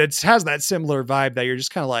mean? And it has that similar vibe that you're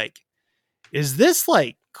just kind of like, is this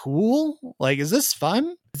like cool? Like, is this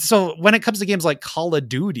fun? So when it comes to games like Call of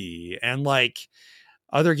Duty and like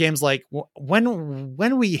other games, like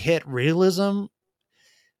when we hit realism,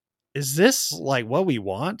 is this like what we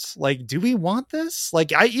want? Like, do we want this?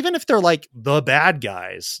 Like, even if they're like the bad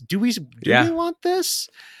guys, do we want this?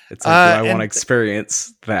 It's like, do I want to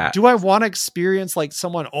experience that? Do I want to experience like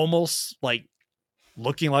someone almost like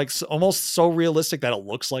looking like almost so realistic that it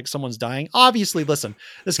looks like someone's dying? Obviously, listen,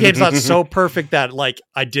 this game's not so perfect that like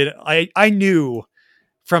I knew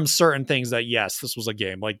from certain things that yes, this was a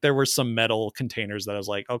game. Like there were some metal containers that I was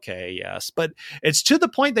like, okay, yes, but it's to the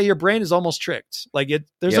point that your brain is almost tricked. Like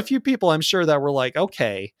there's a few people I'm sure that were like,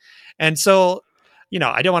 okay. And so,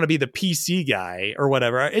 I don't want to be the PC guy or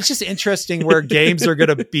whatever. It's just interesting where games are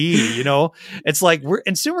going to be, it's like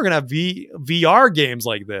soon we're going to have VR games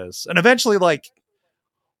like this. And eventually like,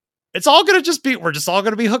 it's all going to we're just all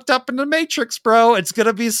going to be hooked up in the Matrix, bro. It's going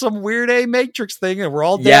to be some weird Matrix thing and we're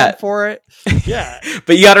all down for it. Yeah.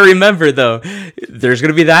 But you got to remember though, there's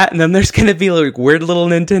going to be that. And then there's going to be like weird little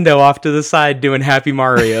Nintendo off to the side doing Happy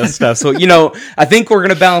Mario stuff. So, I think we're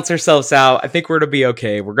going to balance ourselves out. I think we're going to be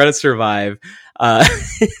okay. We're going to survive. Thank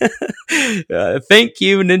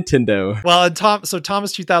you, Nintendo. Well, and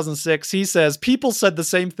Thomas 2006, he says people said the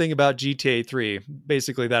same thing about GTA 3,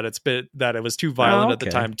 basically that it was too violent at the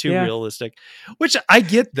time, too realistic. Which I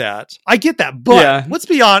get that, but let's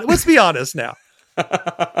be honest now.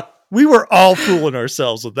 We were all fooling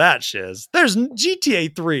ourselves with that shiz. There's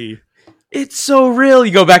GTA 3. It's so real.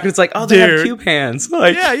 You go back and it's like, oh, they have cube hands.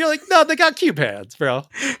 Like, yeah, you're like, no, they got cube hands, bro.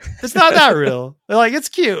 It's not that real. They're like, it's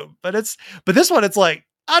cute, but this one, it's like,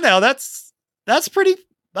 I know that's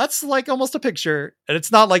that's like almost a picture, and it's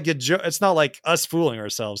not like it's not like us fooling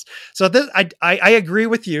ourselves. So I agree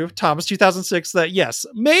with you, Thomas 2006, that yes,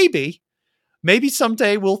 maybe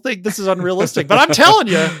someday we'll think this is unrealistic, but I'm telling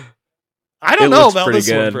you, I don't know about this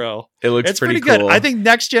one, bro. It's pretty cool. Good. I think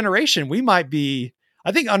next generation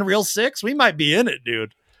I think Unreal 6, we might be in it,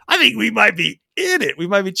 dude. I think we might be in it. We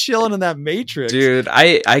might be chilling in that Matrix. Dude,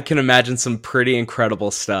 I can imagine some pretty incredible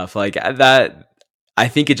stuff. Like that, I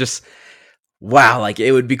think it just, wow, like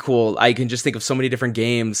it would be cool. I can just think of so many different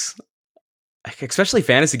games, especially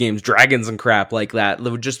fantasy games, dragons and crap like that. It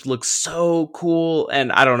would just look so cool.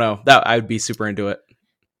 And I don't know, that I would be super into it.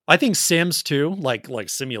 I think Sims too, like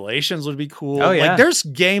simulations would be cool. Oh, yeah. Like there's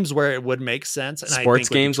games where it would make sense. And sports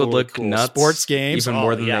games would look cool. nuts. Sports games, even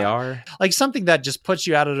more than they are. Like something that just puts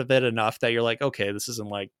you out of it enough that you're like, okay, this isn't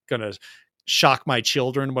like gonna shock my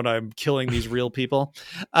children when I'm killing these real people.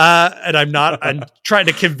 And I'm trying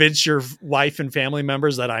to convince your wife and family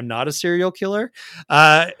members that I'm not a serial killer.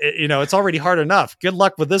 It's already hard enough. Good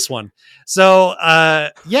luck with this one. So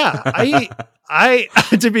I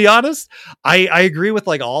to be honest, I agree with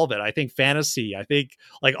like all of it. I think fantasy, I think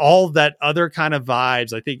like all that other kind of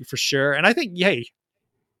vibes, I think for sure. And I think, hey,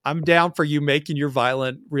 I'm down for you making your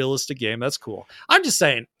violent, realistic game. That's cool. I'm just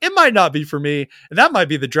saying it might not be for me. And that might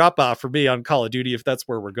be the drop off for me on Call of Duty. If that's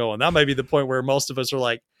where we're going, that might be the point where most of us are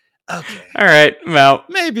like, okay, all right, well,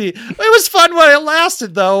 maybe it was fun while it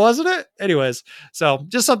lasted though, wasn't it? Anyways, so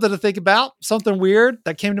just something to think about, something weird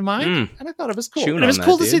that came to mind, and I thought it was cool. And it was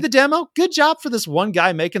cool to see the demo. Good job for this one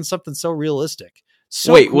guy making something so realistic.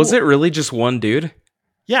 So wait, cool. Was it really just one dude?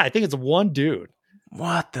 Yeah, I think it's one dude.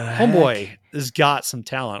 What the heck? Homeboy has got some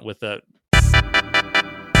talent with it.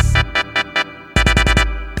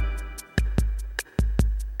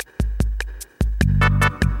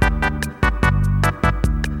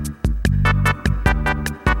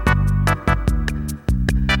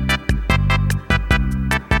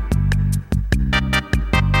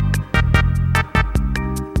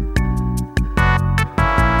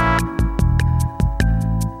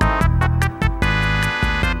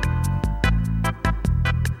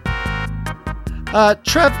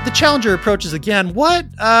 Trev, the challenger approaches again.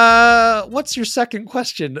 What's your second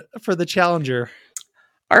question for the challenger?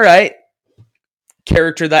 All right.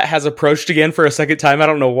 Character that has approached again for a second time. I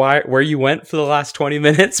don't know where you went for the last 20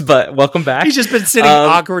 minutes, but welcome back. He's just been sitting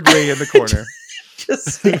awkwardly in the corner.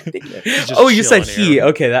 just standing there. You said he. Here.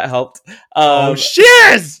 Okay, that helped.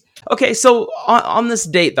 Shiz! Okay, so on this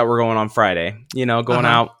date that we're going on Friday, going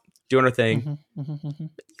out, doing our thing.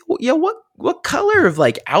 Yeah, what color of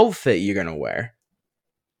like outfit you gonna wear?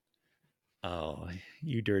 Oh,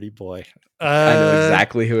 you dirty boy. I know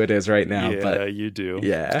exactly who it is right now. Yeah, but you do.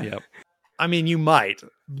 Yeah. Yep. I mean, you might.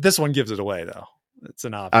 This one gives it away, though. It's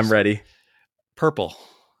an obvious. I'm ready. Purple.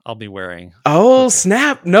 I'll be wearing. Oh, purple.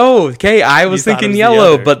 Snap. No. Okay, I was thinking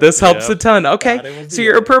yellow, but this helps a ton. Okay, so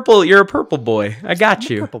you're a purple. You're a purple boy. I got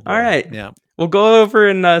you. All right. Yeah. We'll go over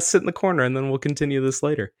and sit in the corner, and then we'll continue this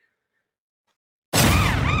later.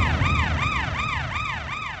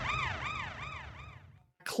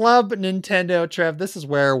 Club Nintendo, Trev. This is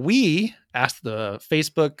where we asked the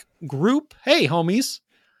Facebook group, "Hey, homies,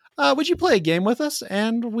 would you play a game with us?"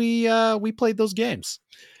 And we played those games.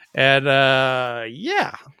 And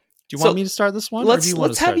yeah, do you want me to start this one?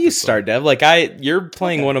 Let's have you start, Dev. Like you're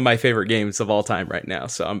playing one of my favorite games of all time right now,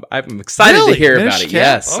 so I'm excited to hear about it.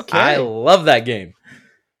 Yes, okay. I love that game.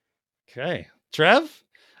 Okay, Trev.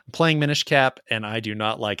 Playing Minish Cap, and I do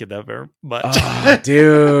not like it that very much. Oh,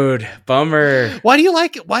 dude, bummer. Why do you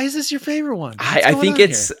like it? Why is this your favorite one? I think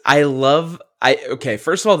it's. Okay,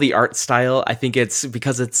 first of all, the art style. I think it's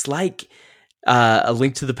because it's like a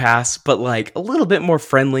Link to the Past, but like a little bit more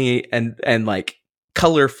friendly and like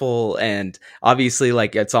colorful, and obviously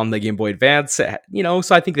like it's on the Game Boy Advance, so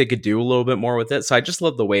I think they could do a little bit more with it. So I just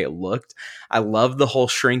love the way it looked. I love the whole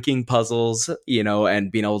shrinking puzzles,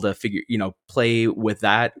 and being able to play with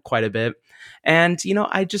that quite a bit. And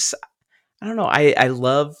I don't know, I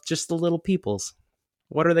love just the little peoples.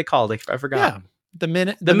 What are they called? I forgot. Yeah. The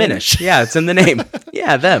Minish. Yeah, it's in the name.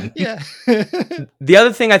 Yeah, them. Yeah. The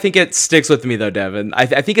other thing I think it sticks with me though, Devin, I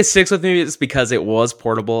think it sticks with me is because it was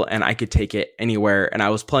portable and I could take it anywhere. And I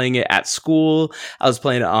was playing it at school. I was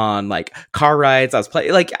playing it on like car rides. I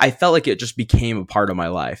felt like it just became a part of my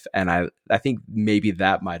life. And I think maybe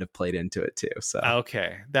that might have played into it too. So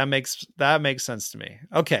okay, that makes sense to me.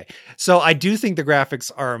 Okay, so I do think the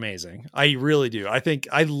graphics are amazing. I really do. I think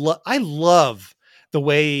I love the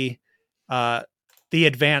way the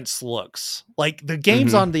Advance looks. Like the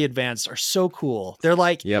games on the Advance are so cool. They're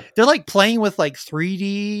like they're like playing with like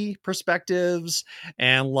 3D perspectives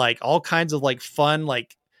and like all kinds of like fun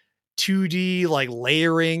like 2D like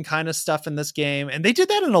layering kind of stuff in this game. And they did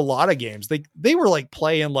that in a lot of games. They were like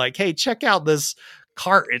playing like, hey, check out this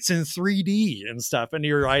cart. It's in 3D and stuff. And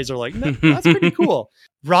your eyes are like, no, that's pretty cool.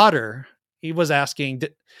 Rodder, he was asking,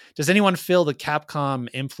 does anyone feel the Capcom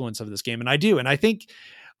influence of this game? And I do. And I think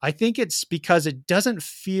it's because it doesn't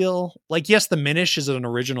feel like, yes, the Minish is an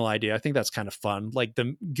original idea. I think that's kind of fun, like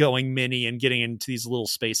them going mini and getting into these little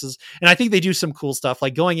spaces. And I think they do some cool stuff,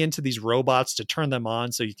 like going into these robots to turn them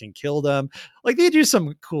on so you can kill them. Like they do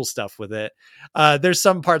some cool stuff with it. There's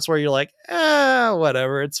some parts where you're like,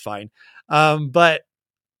 whatever, it's fine. But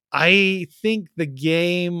I think the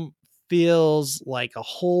game feels like a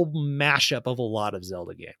whole mashup of a lot of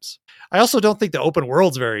Zelda games. I also don't think the open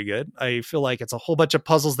world's very good. I feel like it's a whole bunch of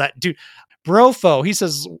puzzles that dude. Brofo, he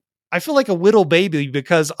says, I feel like a little baby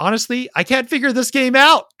because honestly, I can't figure this game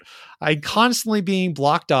out. I'm constantly being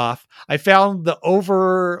blocked off. I found the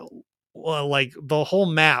whole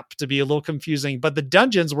map to be a little confusing, but the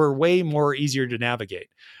dungeons were way more easier to navigate,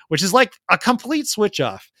 which is like a complete switch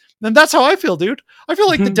off. And that's how I feel, dude. I feel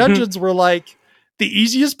like the dungeons were like the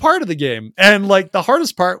easiest part of the game. And like the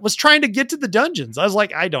hardest part was trying to get to the dungeons. I was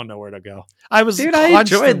like, I don't know where to go. I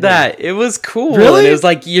enjoyed that. It was cool. Really? And it was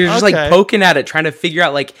like, you're just like poking at it, trying to figure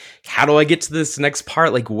out like, how do I get to this next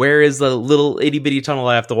part? Like, where is the little itty bitty tunnel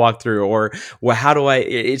I have to walk through? Or how do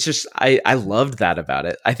it's just, I loved that about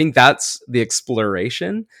it. I think that's the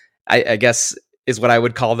exploration, I guess is what I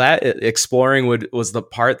would call that. Exploring was the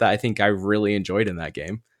part that I think I really enjoyed in that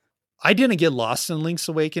game. I didn't get lost in Link's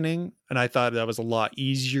Awakening, and I thought that was a lot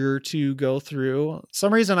easier to go through.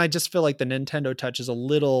 Some reason I just feel like the Nintendo Touch is a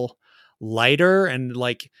little lighter and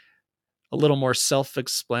like a little more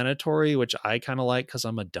self-explanatory, which I kind of like because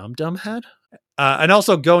I'm a dum-dum head. And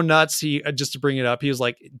also Go Nuts, he just to bring it up, he was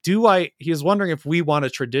like, he was wondering if we want a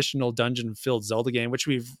traditional dungeon-filled Zelda game, which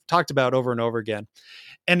we've talked about over and over again.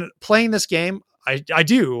 And playing this game, I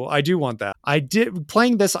do want that.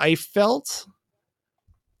 Playing this, I felt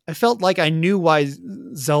like I knew why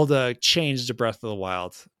Zelda changed to Breath of the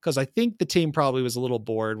Wild, because I think the team probably was a little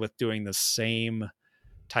bored with doing the same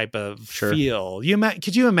type of Sure. feel.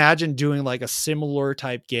 Could you imagine doing like a similar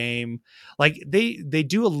type game? Like they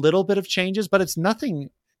do a little bit of changes, but it's nothing.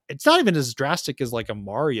 It's not even as drastic as like a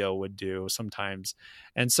Mario would do sometimes.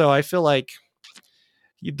 And so I feel like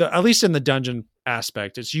at least in the dungeon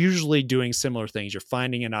aspect, it's usually doing similar things. You're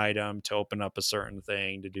finding an item to open up a certain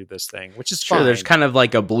thing, to do this thing, which is fine. There's kind of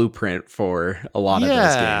like a blueprint for a lot of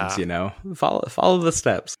those games, you know, follow the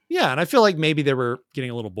steps. Yeah. And I feel like maybe they were getting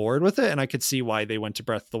a little bored with it, and I could see why they went to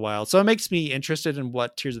Breath of the Wild. So it makes me interested in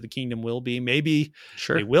what Tears of the Kingdom will be. Maybe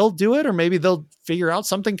they will do it, or maybe they'll figure out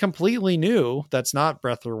something completely new that's not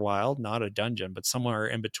Breath of the Wild, not a dungeon, but somewhere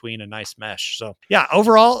in between, a nice mesh. So yeah,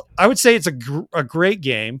 overall, I would say it's a great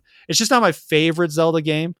game. It's just not my favorite Zelda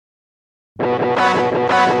game.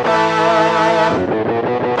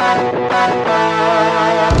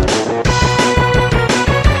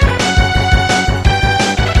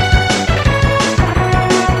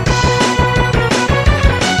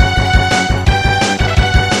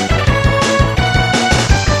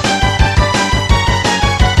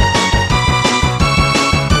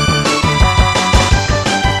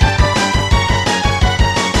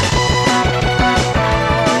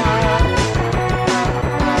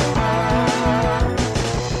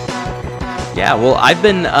 Yeah, well, I've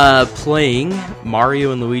been playing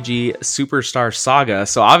Mario and Luigi Superstar Saga,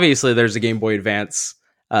 so obviously there's a Game Boy Advance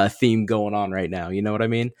theme going on right now, you know what I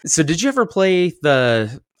mean? So did you ever play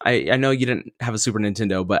I know you didn't have a Super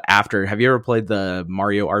Nintendo, but have you ever played the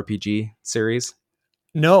Mario RPG series?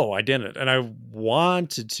 No, I didn't. And I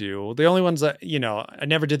wanted to. The only ones that, I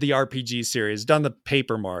never did the RPG series, done the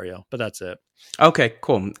Paper Mario, but that's it. Okay,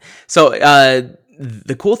 cool. So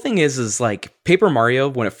the cool thing is like Paper Mario,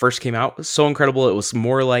 when it first came out, was so incredible. It was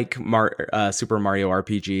more like Super Mario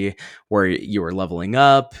RPG, where you were leveling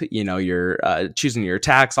up, you're choosing your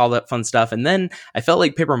attacks, all that fun stuff. And then I felt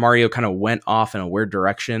like Paper Mario kind of went off in a weird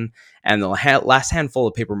direction. And the last handful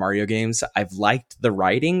of Paper Mario games, I've liked the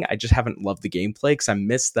writing. I just haven't loved the gameplay, because I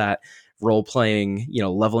miss that role playing,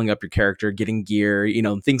 leveling up your character, getting gear,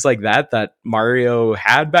 things like that Mario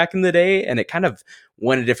had back in the day. And it kind of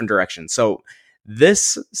went a different direction. So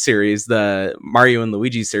this series, the Mario and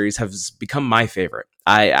Luigi series, has become my favorite.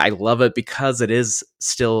 I love it because it is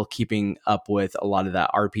still keeping up with a lot of that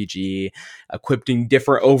RPG, equipping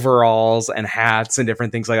different overalls and hats and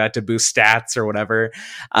different things like that to boost stats or whatever.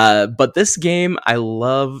 But this game, I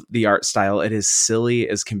love the art style. It is silly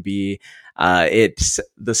as can be. It's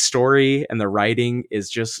the story and the writing is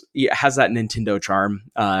just, it has that Nintendo charm,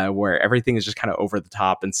 where everything is just kind of over the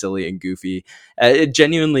top and silly and goofy. It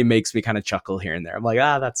genuinely makes me kind of chuckle here and there. I'm like,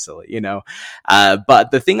 that's silly,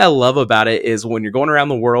 but the thing I love about it is when you're going around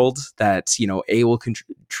the world that, A will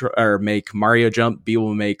or make Mario jump, B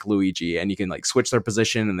will make Luigi, and you can like switch their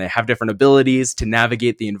position, and they have different abilities to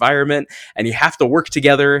navigate the environment, and you have to work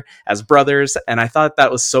together as brothers. And I thought that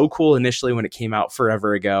was so cool initially when it came out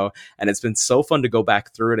forever ago. And it's been so fun to go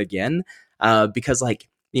back through it again, because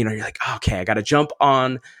you're like, okay, I got to jump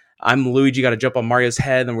on, I'm Luigi, got to jump on Mario's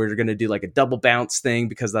head, and we're going to do like a double bounce thing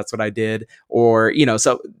because that's what I did. Or,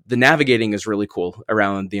 so the navigating is really cool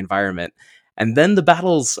around the environment. And then the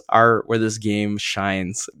battles are where this game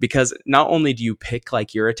shines, because not only do you pick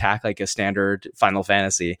like your attack like a standard Final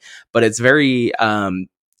Fantasy, but it's very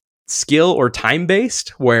skill or time based,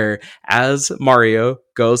 where as Mario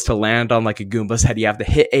goes to land on like a Goomba's head, you have to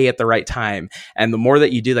hit A at the right time, and the more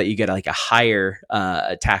that you do that, you get like a higher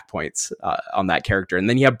attack points on that character. And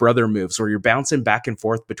then you have brother moves where you're bouncing back and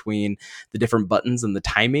forth between the different buttons and the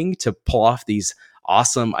timing to pull off these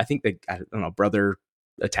awesome, I don't know, brother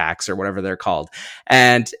attacks or whatever they're called.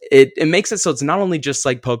 And it makes it so it's not only just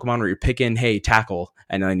like Pokemon where you're picking, hey, tackle,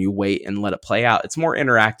 and then you wait and let it play out. It's more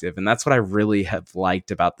interactive, and that's what I really have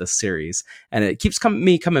liked about this series. And it keeps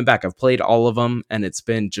me coming back. I've played all of them, and it's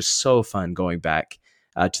been just so fun going back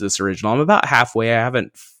to this original. I'm about halfway. I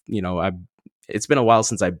haven't, it's been a while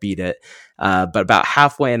since I beat it, but about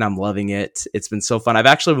halfway, and I'm loving it. It's been so fun. I've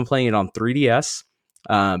actually been playing it on 3DS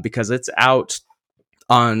because it's out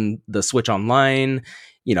on the Switch Online.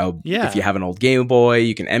 If you have an old Game Boy,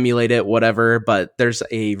 you can emulate it, whatever. But there's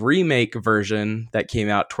a remake version that came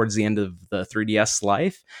out towards the end of the 3DS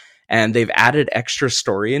life, and they've added extra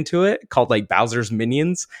story into it called like Bowser's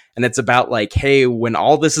Minions. And it's about like, hey, when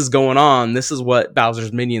all this is going on, this is what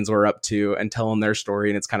Bowser's minions were up to, and telling their story.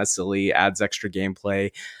 And it's kind of silly, adds extra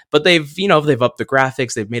gameplay. But they've upped the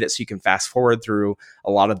graphics. They've made it so you can fast forward through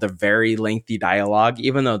a lot of the very lengthy dialogue,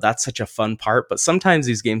 even though that's such a fun part. But sometimes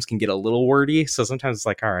these games can get a little wordy. So sometimes it's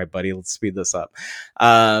like, all right, buddy, let's speed this up.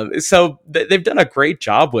 So they've done a great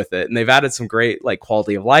job with it. And they've added some great like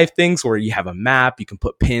quality of life things where you have a map, you can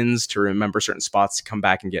put pins to remember certain spots to come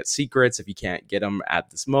back and get secrets if you can't get them at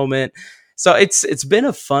this moment. So it's been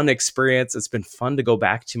a fun experience. It's been fun to go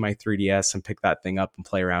back to my 3DS and pick that thing up and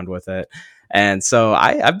play around with it. And so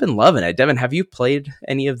I've been loving it. Devin, have you played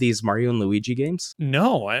any of these Mario and Luigi games?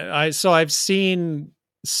 No, so I've seen.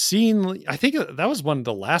 I think that was one of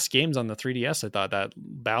the last games on the 3DS. I thought that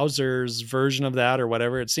Bowser's version of that or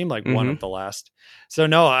whatever. It seemed like one of the last. So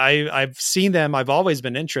no, I've seen them. I've always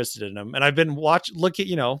been interested in them, and I've been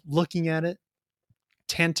looking at it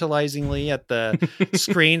tantalizingly at the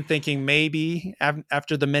screen, thinking maybe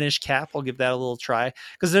after the Minish Cap, I'll give that a little try,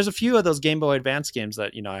 because there's a few of those Game Boy Advance games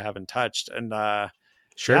that I haven't touched, and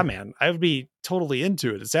sure, yeah, man, I would be totally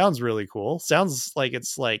into it. It sounds really cool. Sounds like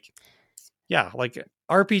it's like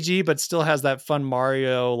RPG, but still has that fun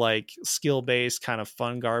Mario, like skill based kind of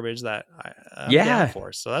fun garbage that I'm down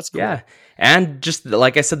for. So that's cool. Yeah. And just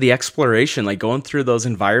like I said, the exploration, like going through those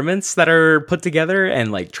environments that are put together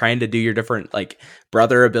and like trying to do your different like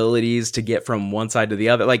brother abilities to get from one side to the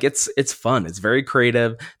other. Like it's fun. It's very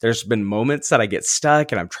creative. There's been moments that I get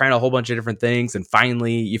stuck and I'm trying a whole bunch of different things. And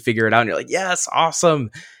finally you figure it out and you're like, yes,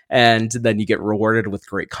 awesome. And then you get rewarded with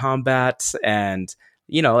great combat, and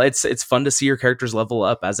it's fun to see your characters level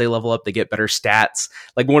up. As they level up, they get better stats.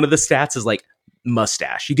 Like one of the stats is like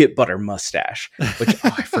mustache. You get butter mustache, which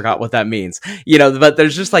I forgot what that means. But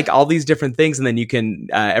there's just like all these different things, and then you can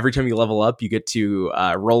every time you level up, you get to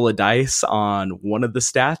roll a dice on one of the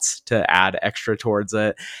stats to add extra towards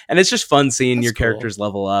it. And it's just fun seeing your characters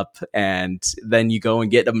level up, and then you go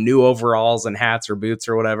and get them new overalls and hats or boots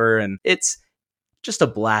or whatever, and it's just a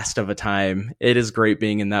blast of a time. It is great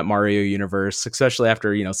being in that Mario universe, especially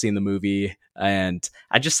after, seeing the movie. And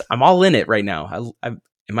I'm all in it right now. Am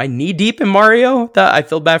I knee deep in Mario? I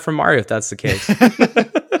feel bad for Mario if that's the case.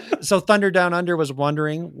 So Thunder Down Under was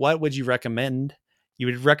wondering, what would you recommend? You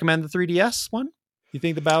would recommend the 3DS one? You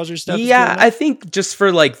think the Bowser stuff? Yeah, I think just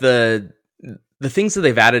for like the things that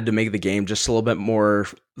they've added to make the game just a little bit more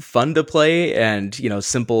fun to play, and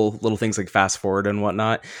simple little things like fast forward and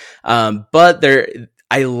whatnot. But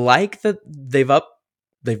I like that they've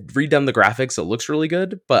redone the graphics. It looks really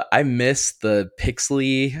good, but I miss the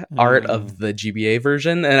pixely art of the GBA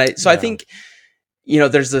version. And I think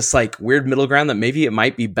there's this like weird middle ground that maybe it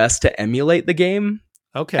might be best to emulate the game.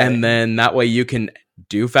 Okay. And then that way you can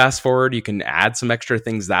do fast forward, you can add some extra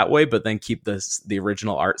things that way, but then keep the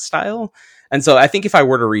original art style. And so I think if I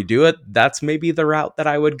were to redo it, that's maybe the route that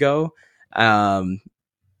I would go. I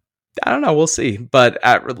don't know. We'll see. But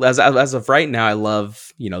as of right now, I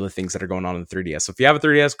love, the things that are going on in the 3DS. So if you have a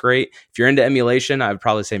 3DS, great. If you're into emulation, I would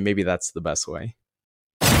probably say maybe that's the best way.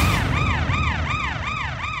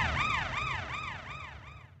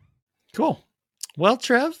 Cool. Well,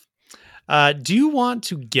 Trev, do you want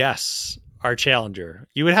to guess our challenger?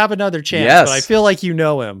 You would have another chance, but I feel like you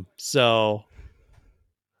know him. So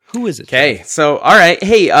who is it? Okay. So, all right.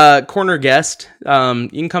 Hey, corner guest, you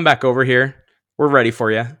can come back over here. We're ready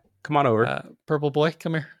for you. Come on over. Purple boy,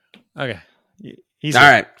 come here. Okay. He's all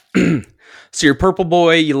right. So you're Purple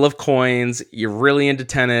Boy. You love coins. You're really into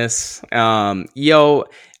tennis. I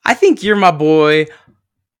think you're my boy.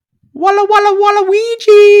 Walla Walla Walla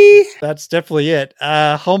Ouija. That's definitely it.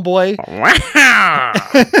 Homeboy. Wow.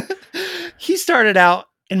 He started out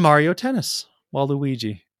in Mario Tennis, Waluigi.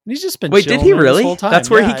 And he's just been Wait, did he really? This whole time. That's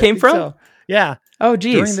where he came from? So. Yeah. Oh,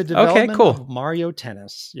 geez. During the development okay, cool. of Mario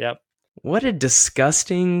Tennis. Yep. What a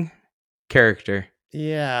disgusting character.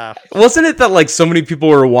 Yeah. Wasn't it that like so many people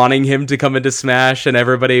were wanting him to come into Smash and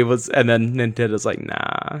everybody was, and then Nintendo's like,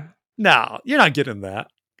 nah. No, you're not getting that.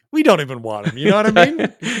 We don't even want him. You know what I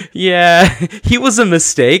mean? Yeah. He was a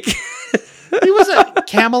mistake. He was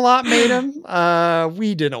Camelot made him.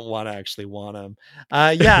 We didn't actually want him.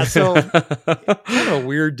 Yeah. So kind of a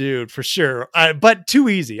weird dude for sure. But too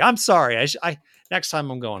easy. I'm sorry. I next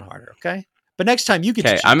time I'm going harder. Okay. But next time you can.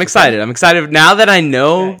 Okay, I'm excited. I'm excited. Now that I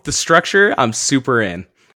know the structure, I'm super in.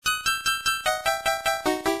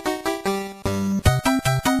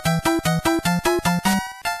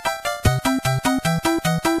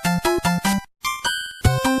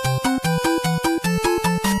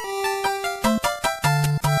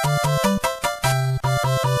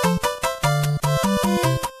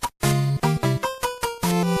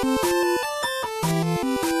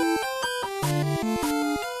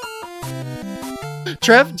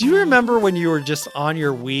 Trev, do you remember when you were just on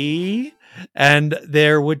your Wii and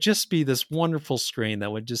there would just be this wonderful screen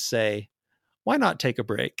that would just say, why not take a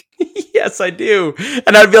break? Yes, I do.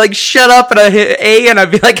 And I'd be like, shut up. And I hit A and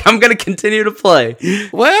I'd be like, I'm going to continue to play.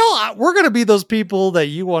 Well, we're going to be those people that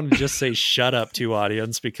you want to just say shut up to,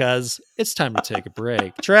 audience, because it's time to take a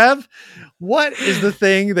break. Trev, what is the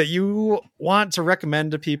thing that you want to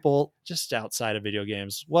recommend to people just outside of video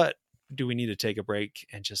games? What do we need to take a break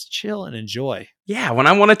and just chill and enjoy? Yeah, when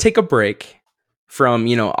I want to take a break from,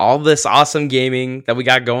 all this awesome gaming that we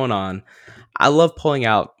got going on, I love pulling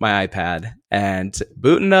out my iPad and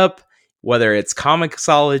booting up, whether it's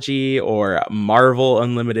Comixology or Marvel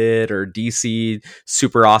Unlimited or DC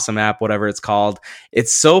Super Awesome app, whatever it's called.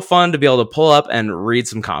 It's so fun to be able to pull up and read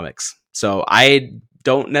some comics. So I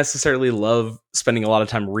don't necessarily love spending a lot of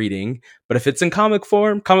time reading, but if it's in comic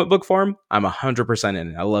book form, I'm 100% in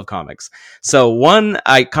it. I love comics. So one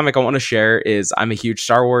comic I want to share is I'm a huge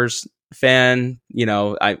Star Wars fan.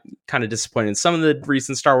 I'm kind of disappointed in some of the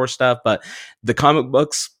recent Star Wars stuff, but the comic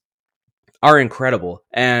books are incredible,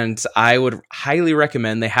 and I would highly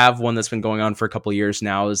recommend. They have one that's been going on for a couple of years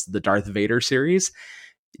now, is the Darth Vader series.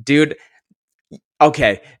 Dude,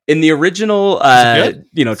 okay, in the original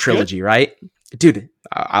trilogy, good? Right? Dude,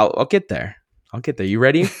 I'll get there. You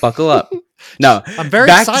ready? Buckle up. No, I'm very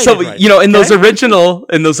excited. So in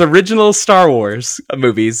those original Star Wars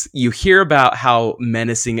movies, you hear about how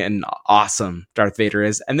menacing and awesome Darth Vader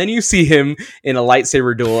is, and then you see him in a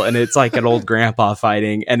lightsaber duel, and it's like an old grandpa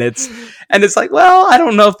fighting, and it's like, well, I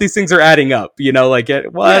don't know if these things are adding up.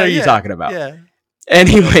 What are you talking about? Yeah.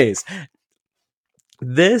 Anyways.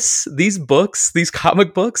 These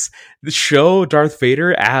comic books show Darth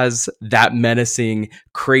Vader as that menacing,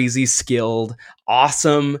 crazy skilled,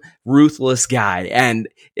 awesome, ruthless guy. And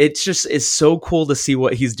it's so cool to see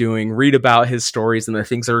what he's doing, read about his stories and the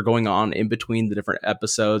things that are going on in between the different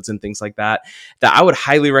episodes and things like that I would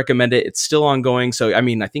highly recommend it. It's still ongoing. So, I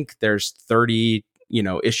mean, I think there's 30,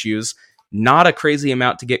 issues. Not a crazy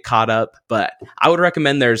amount to get caught up, but I would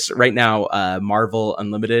recommend there's right now Marvel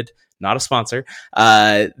Unlimited. Not a sponsor.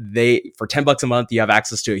 They for $10 a month, you have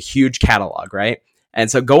access to a huge catalog, right? And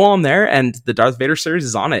so go on there, and the Darth Vader series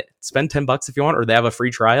is on it. Spend $10 if you want, or they have a free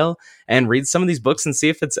trial, and read some of these books and see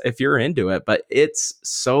if you're into it. But it's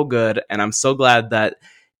so good, and I'm so glad that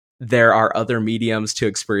there are other mediums to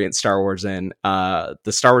experience Star Wars in. The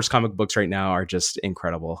Star Wars comic books right now are just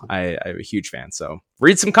incredible. I'm a huge fan, so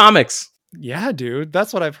read some comics. Yeah, dude,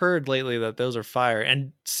 that's what I've heard lately, that those are fire.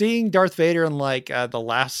 And seeing Darth Vader in like the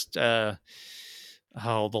last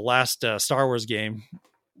Star Wars game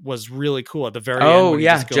was really cool at the very end. Oh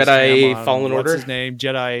yeah, Jedi Fallen Order. What's his name?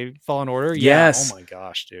 Jedi Fallen Order. Yes. Yeah. Oh my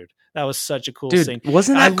gosh, dude, that was such a cool dude, scene.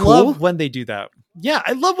 Wasn't that cool? I love when they do that. Yeah,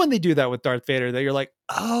 I love when they do that with Darth Vader. That you're like,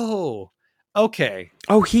 oh, okay.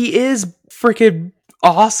 Oh, he is freaking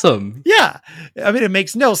awesome. Yeah. I mean, it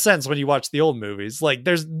makes no sense when you watch the old movies. Like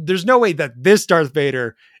there's no way that this Darth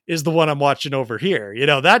Vader is the one I'm watching over here.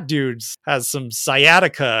 That dude's has some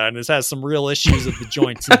sciatica and has some real issues of the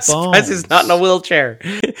joints and bones. He's not in a wheelchair.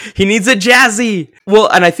 He needs a jazzy. Well,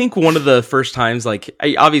 and I think one of the first times,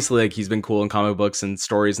 obviously, he's been cool in comic books and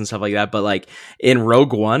stories and stuff like that, but in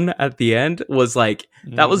Rogue One at the end was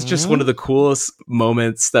that was just one of the coolest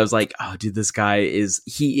moments. That was like, oh, dude, this guy is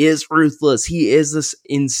ruthless. He is this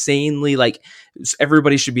insanely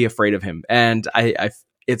everybody should be afraid of him. And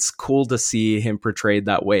it's cool to see him portrayed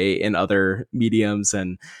that way in other mediums.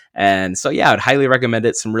 And so, yeah, I'd highly recommend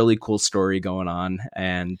it. Some really cool story going on,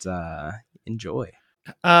 and enjoy.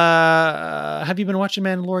 Have you been watching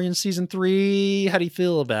Mandalorian season 3? How do you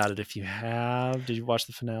feel about it? If you have, did you watch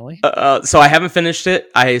the finale? So I haven't finished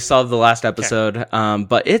it. I saw the last episode, okay.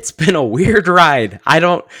 But it's been a weird ride. I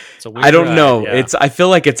don't know. Yeah. I feel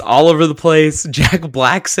like it's all over the place. Jack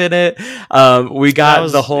Black's in it. We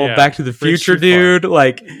got the whole Back to the Future dude.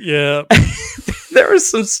 Yeah, there was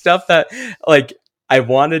some stuff that I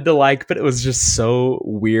wanted to but it was just so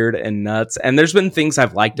weird and nuts. And there's been things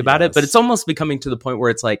I've liked about it, but it's almost becoming to the point where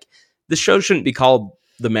it's the show shouldn't be called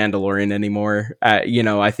The Mandalorian anymore.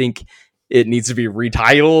 I think it needs to be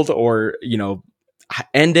retitled or,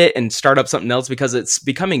 end it and start up something else, because it's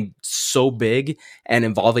becoming so big and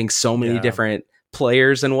involving so many different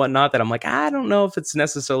players and whatnot that I'm I don't know if it's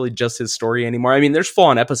necessarily just his story anymore. I mean, there's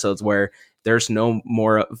full-on episodes where there's no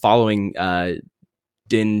more following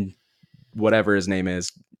Din, whatever his name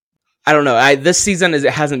is. I don't know. This season it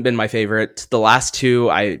hasn't been my favorite. The last two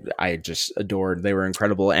I just adored. They were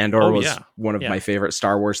incredible. Andor was one of my favorite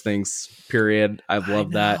Star Wars things, period. I've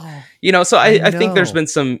loved that. So I think there's been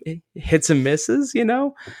some hits and misses,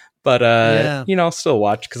 but I'll still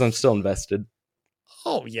watch because I'm still invested.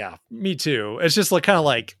 Oh yeah, me too. It's just like kind of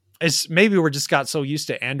like it's maybe we're just got so used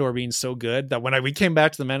to Andor being so good that when we came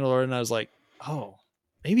back to the Mandalorian, I was like, oh,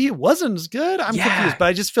 maybe it wasn't as good. I'm confused, but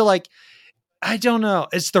I just feel like I don't know.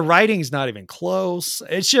 It's the writing's not even close.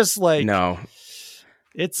 It's just like No,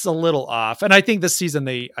 it's a little off. And I think this season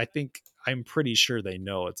I'm pretty sure they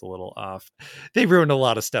know it's a little off. They ruined a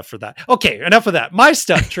lot of stuff for that. Okay, enough of that. My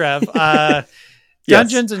stuff, Trev.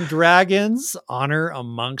 Dungeons and Dragons: Honor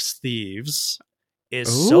Amongst Thieves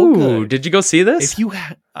is so good. Did you go see this?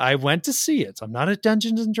 I went to see it. I'm not a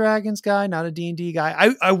Dungeons and Dragons guy, not a D&D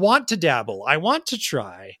guy. I want to dabble. I want to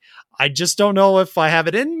try. I just don't know if I have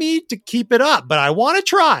it in me to keep it up, but I want to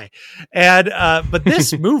try. And but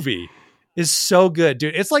this movie is so good,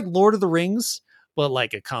 dude. It's like Lord of the Rings, but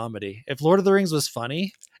like a comedy. If Lord of the Rings was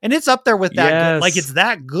funny, and it's up there with that, good, like it's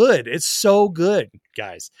that good. It's so good,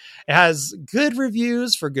 guys. It has good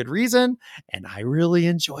reviews for good reason, and I really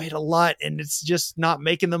enjoy it a lot. And it's just not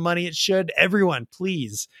making the money it should. Everyone,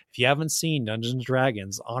 please, if you haven't seen Dungeons and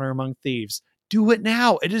Dragons: Honor Among Thieves, do it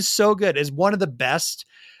now. It is so good. It's one of the best.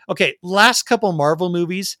 Okay, last couple Marvel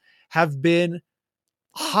movies have been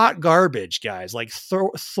hot garbage, guys. Like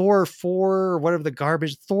Thor 4, whatever the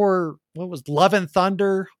garbage. Thor, what was Love and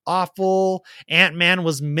Thunder? Awful. Ant-Man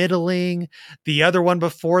was middling. The other one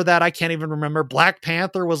before that, I can't even remember. Black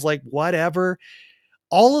Panther was like whatever.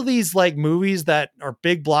 All of these like movies that are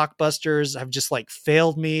big blockbusters have just like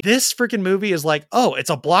failed me. This freaking movie is like, oh, it's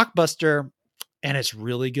a blockbuster and it's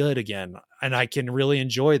really good again. And I can really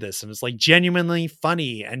enjoy this. And it's like genuinely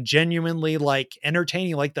funny and genuinely like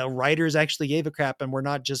entertaining. Like the writers actually gave a crap and we're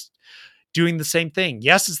not just doing the same thing.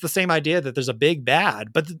 Yes, it's the same idea that there's a big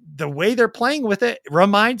bad, but the way they're playing with it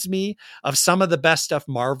reminds me of some of the best stuff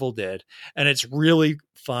Marvel did. And it's really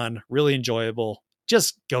fun, really enjoyable.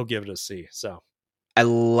 Just go give it a see. So I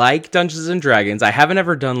like Dungeons and Dragons. I haven't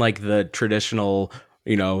ever done like the traditional,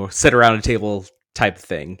 sit around a table type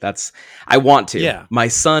thing. I want to. Yeah. My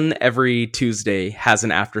son every Tuesday has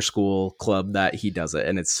an after school club that he does it,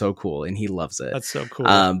 and it's so cool, and he loves it. That's so cool.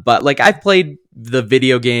 But like I've played the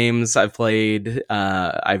video games, I've played,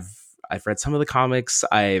 I've read some of the comics,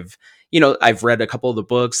 I've read a couple of the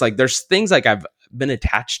books. Like there's things like I've been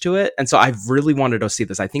attached to it, and so I've really wanted to see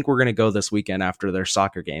this. I think we're going to go this weekend after their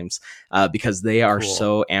soccer games because they are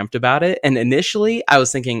so amped about it. And initially I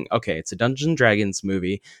was thinking, okay, it's a Dungeons and Dragons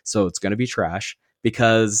movie, so it's going to be trash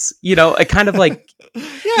because it kind of like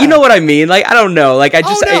you know what I mean, like I don't know, like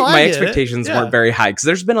my expectations weren't very high because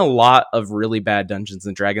there's been a lot of really bad Dungeons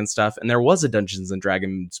and Dragons stuff, and there was a Dungeons and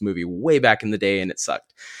Dragons movie way back in the day and it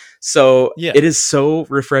sucked. So it is so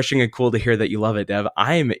refreshing and cool to hear that you love it, Dev.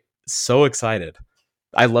 I am so excited.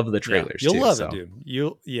 I love the trailers. You'll love it, dude.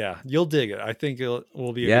 You'll dig it. I think it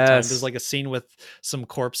will be a good time. There's like a scene with some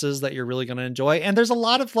corpses that you're really going to enjoy. And there's a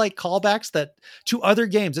lot of like callbacks to other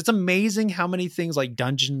games. It's amazing how many things like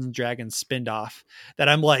Dungeons and Dragons spinned off that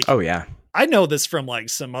I'm like, oh yeah, I know this from like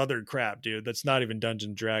some other crap, dude. That's not even Dungeons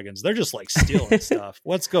and Dragons. They're just like stealing stuff.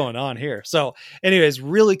 What's going on here? So anyways,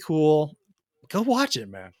 really cool. Go watch it,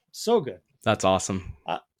 man. So good. That's awesome.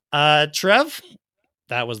 Trev,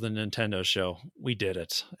 that was the Nintendo show. We did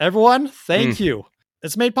it. Everyone, thank you.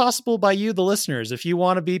 It's made possible by you, the listeners. If you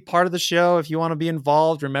want to be part of the show, if you want to be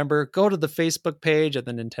involved, remember, go to the Facebook page at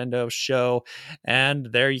the Nintendo Show, and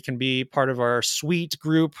there you can be part of our sweet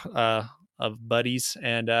group of buddies,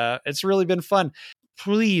 and it's really been fun.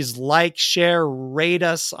 Please like, share, rate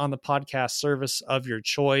us on the podcast service of your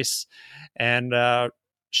choice, and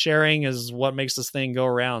sharing is what makes this thing go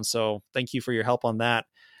around, so thank you for your help on that.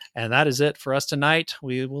 And that is it for us tonight.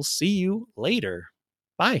 We will see you later.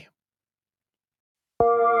 Bye.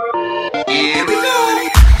 Here we go.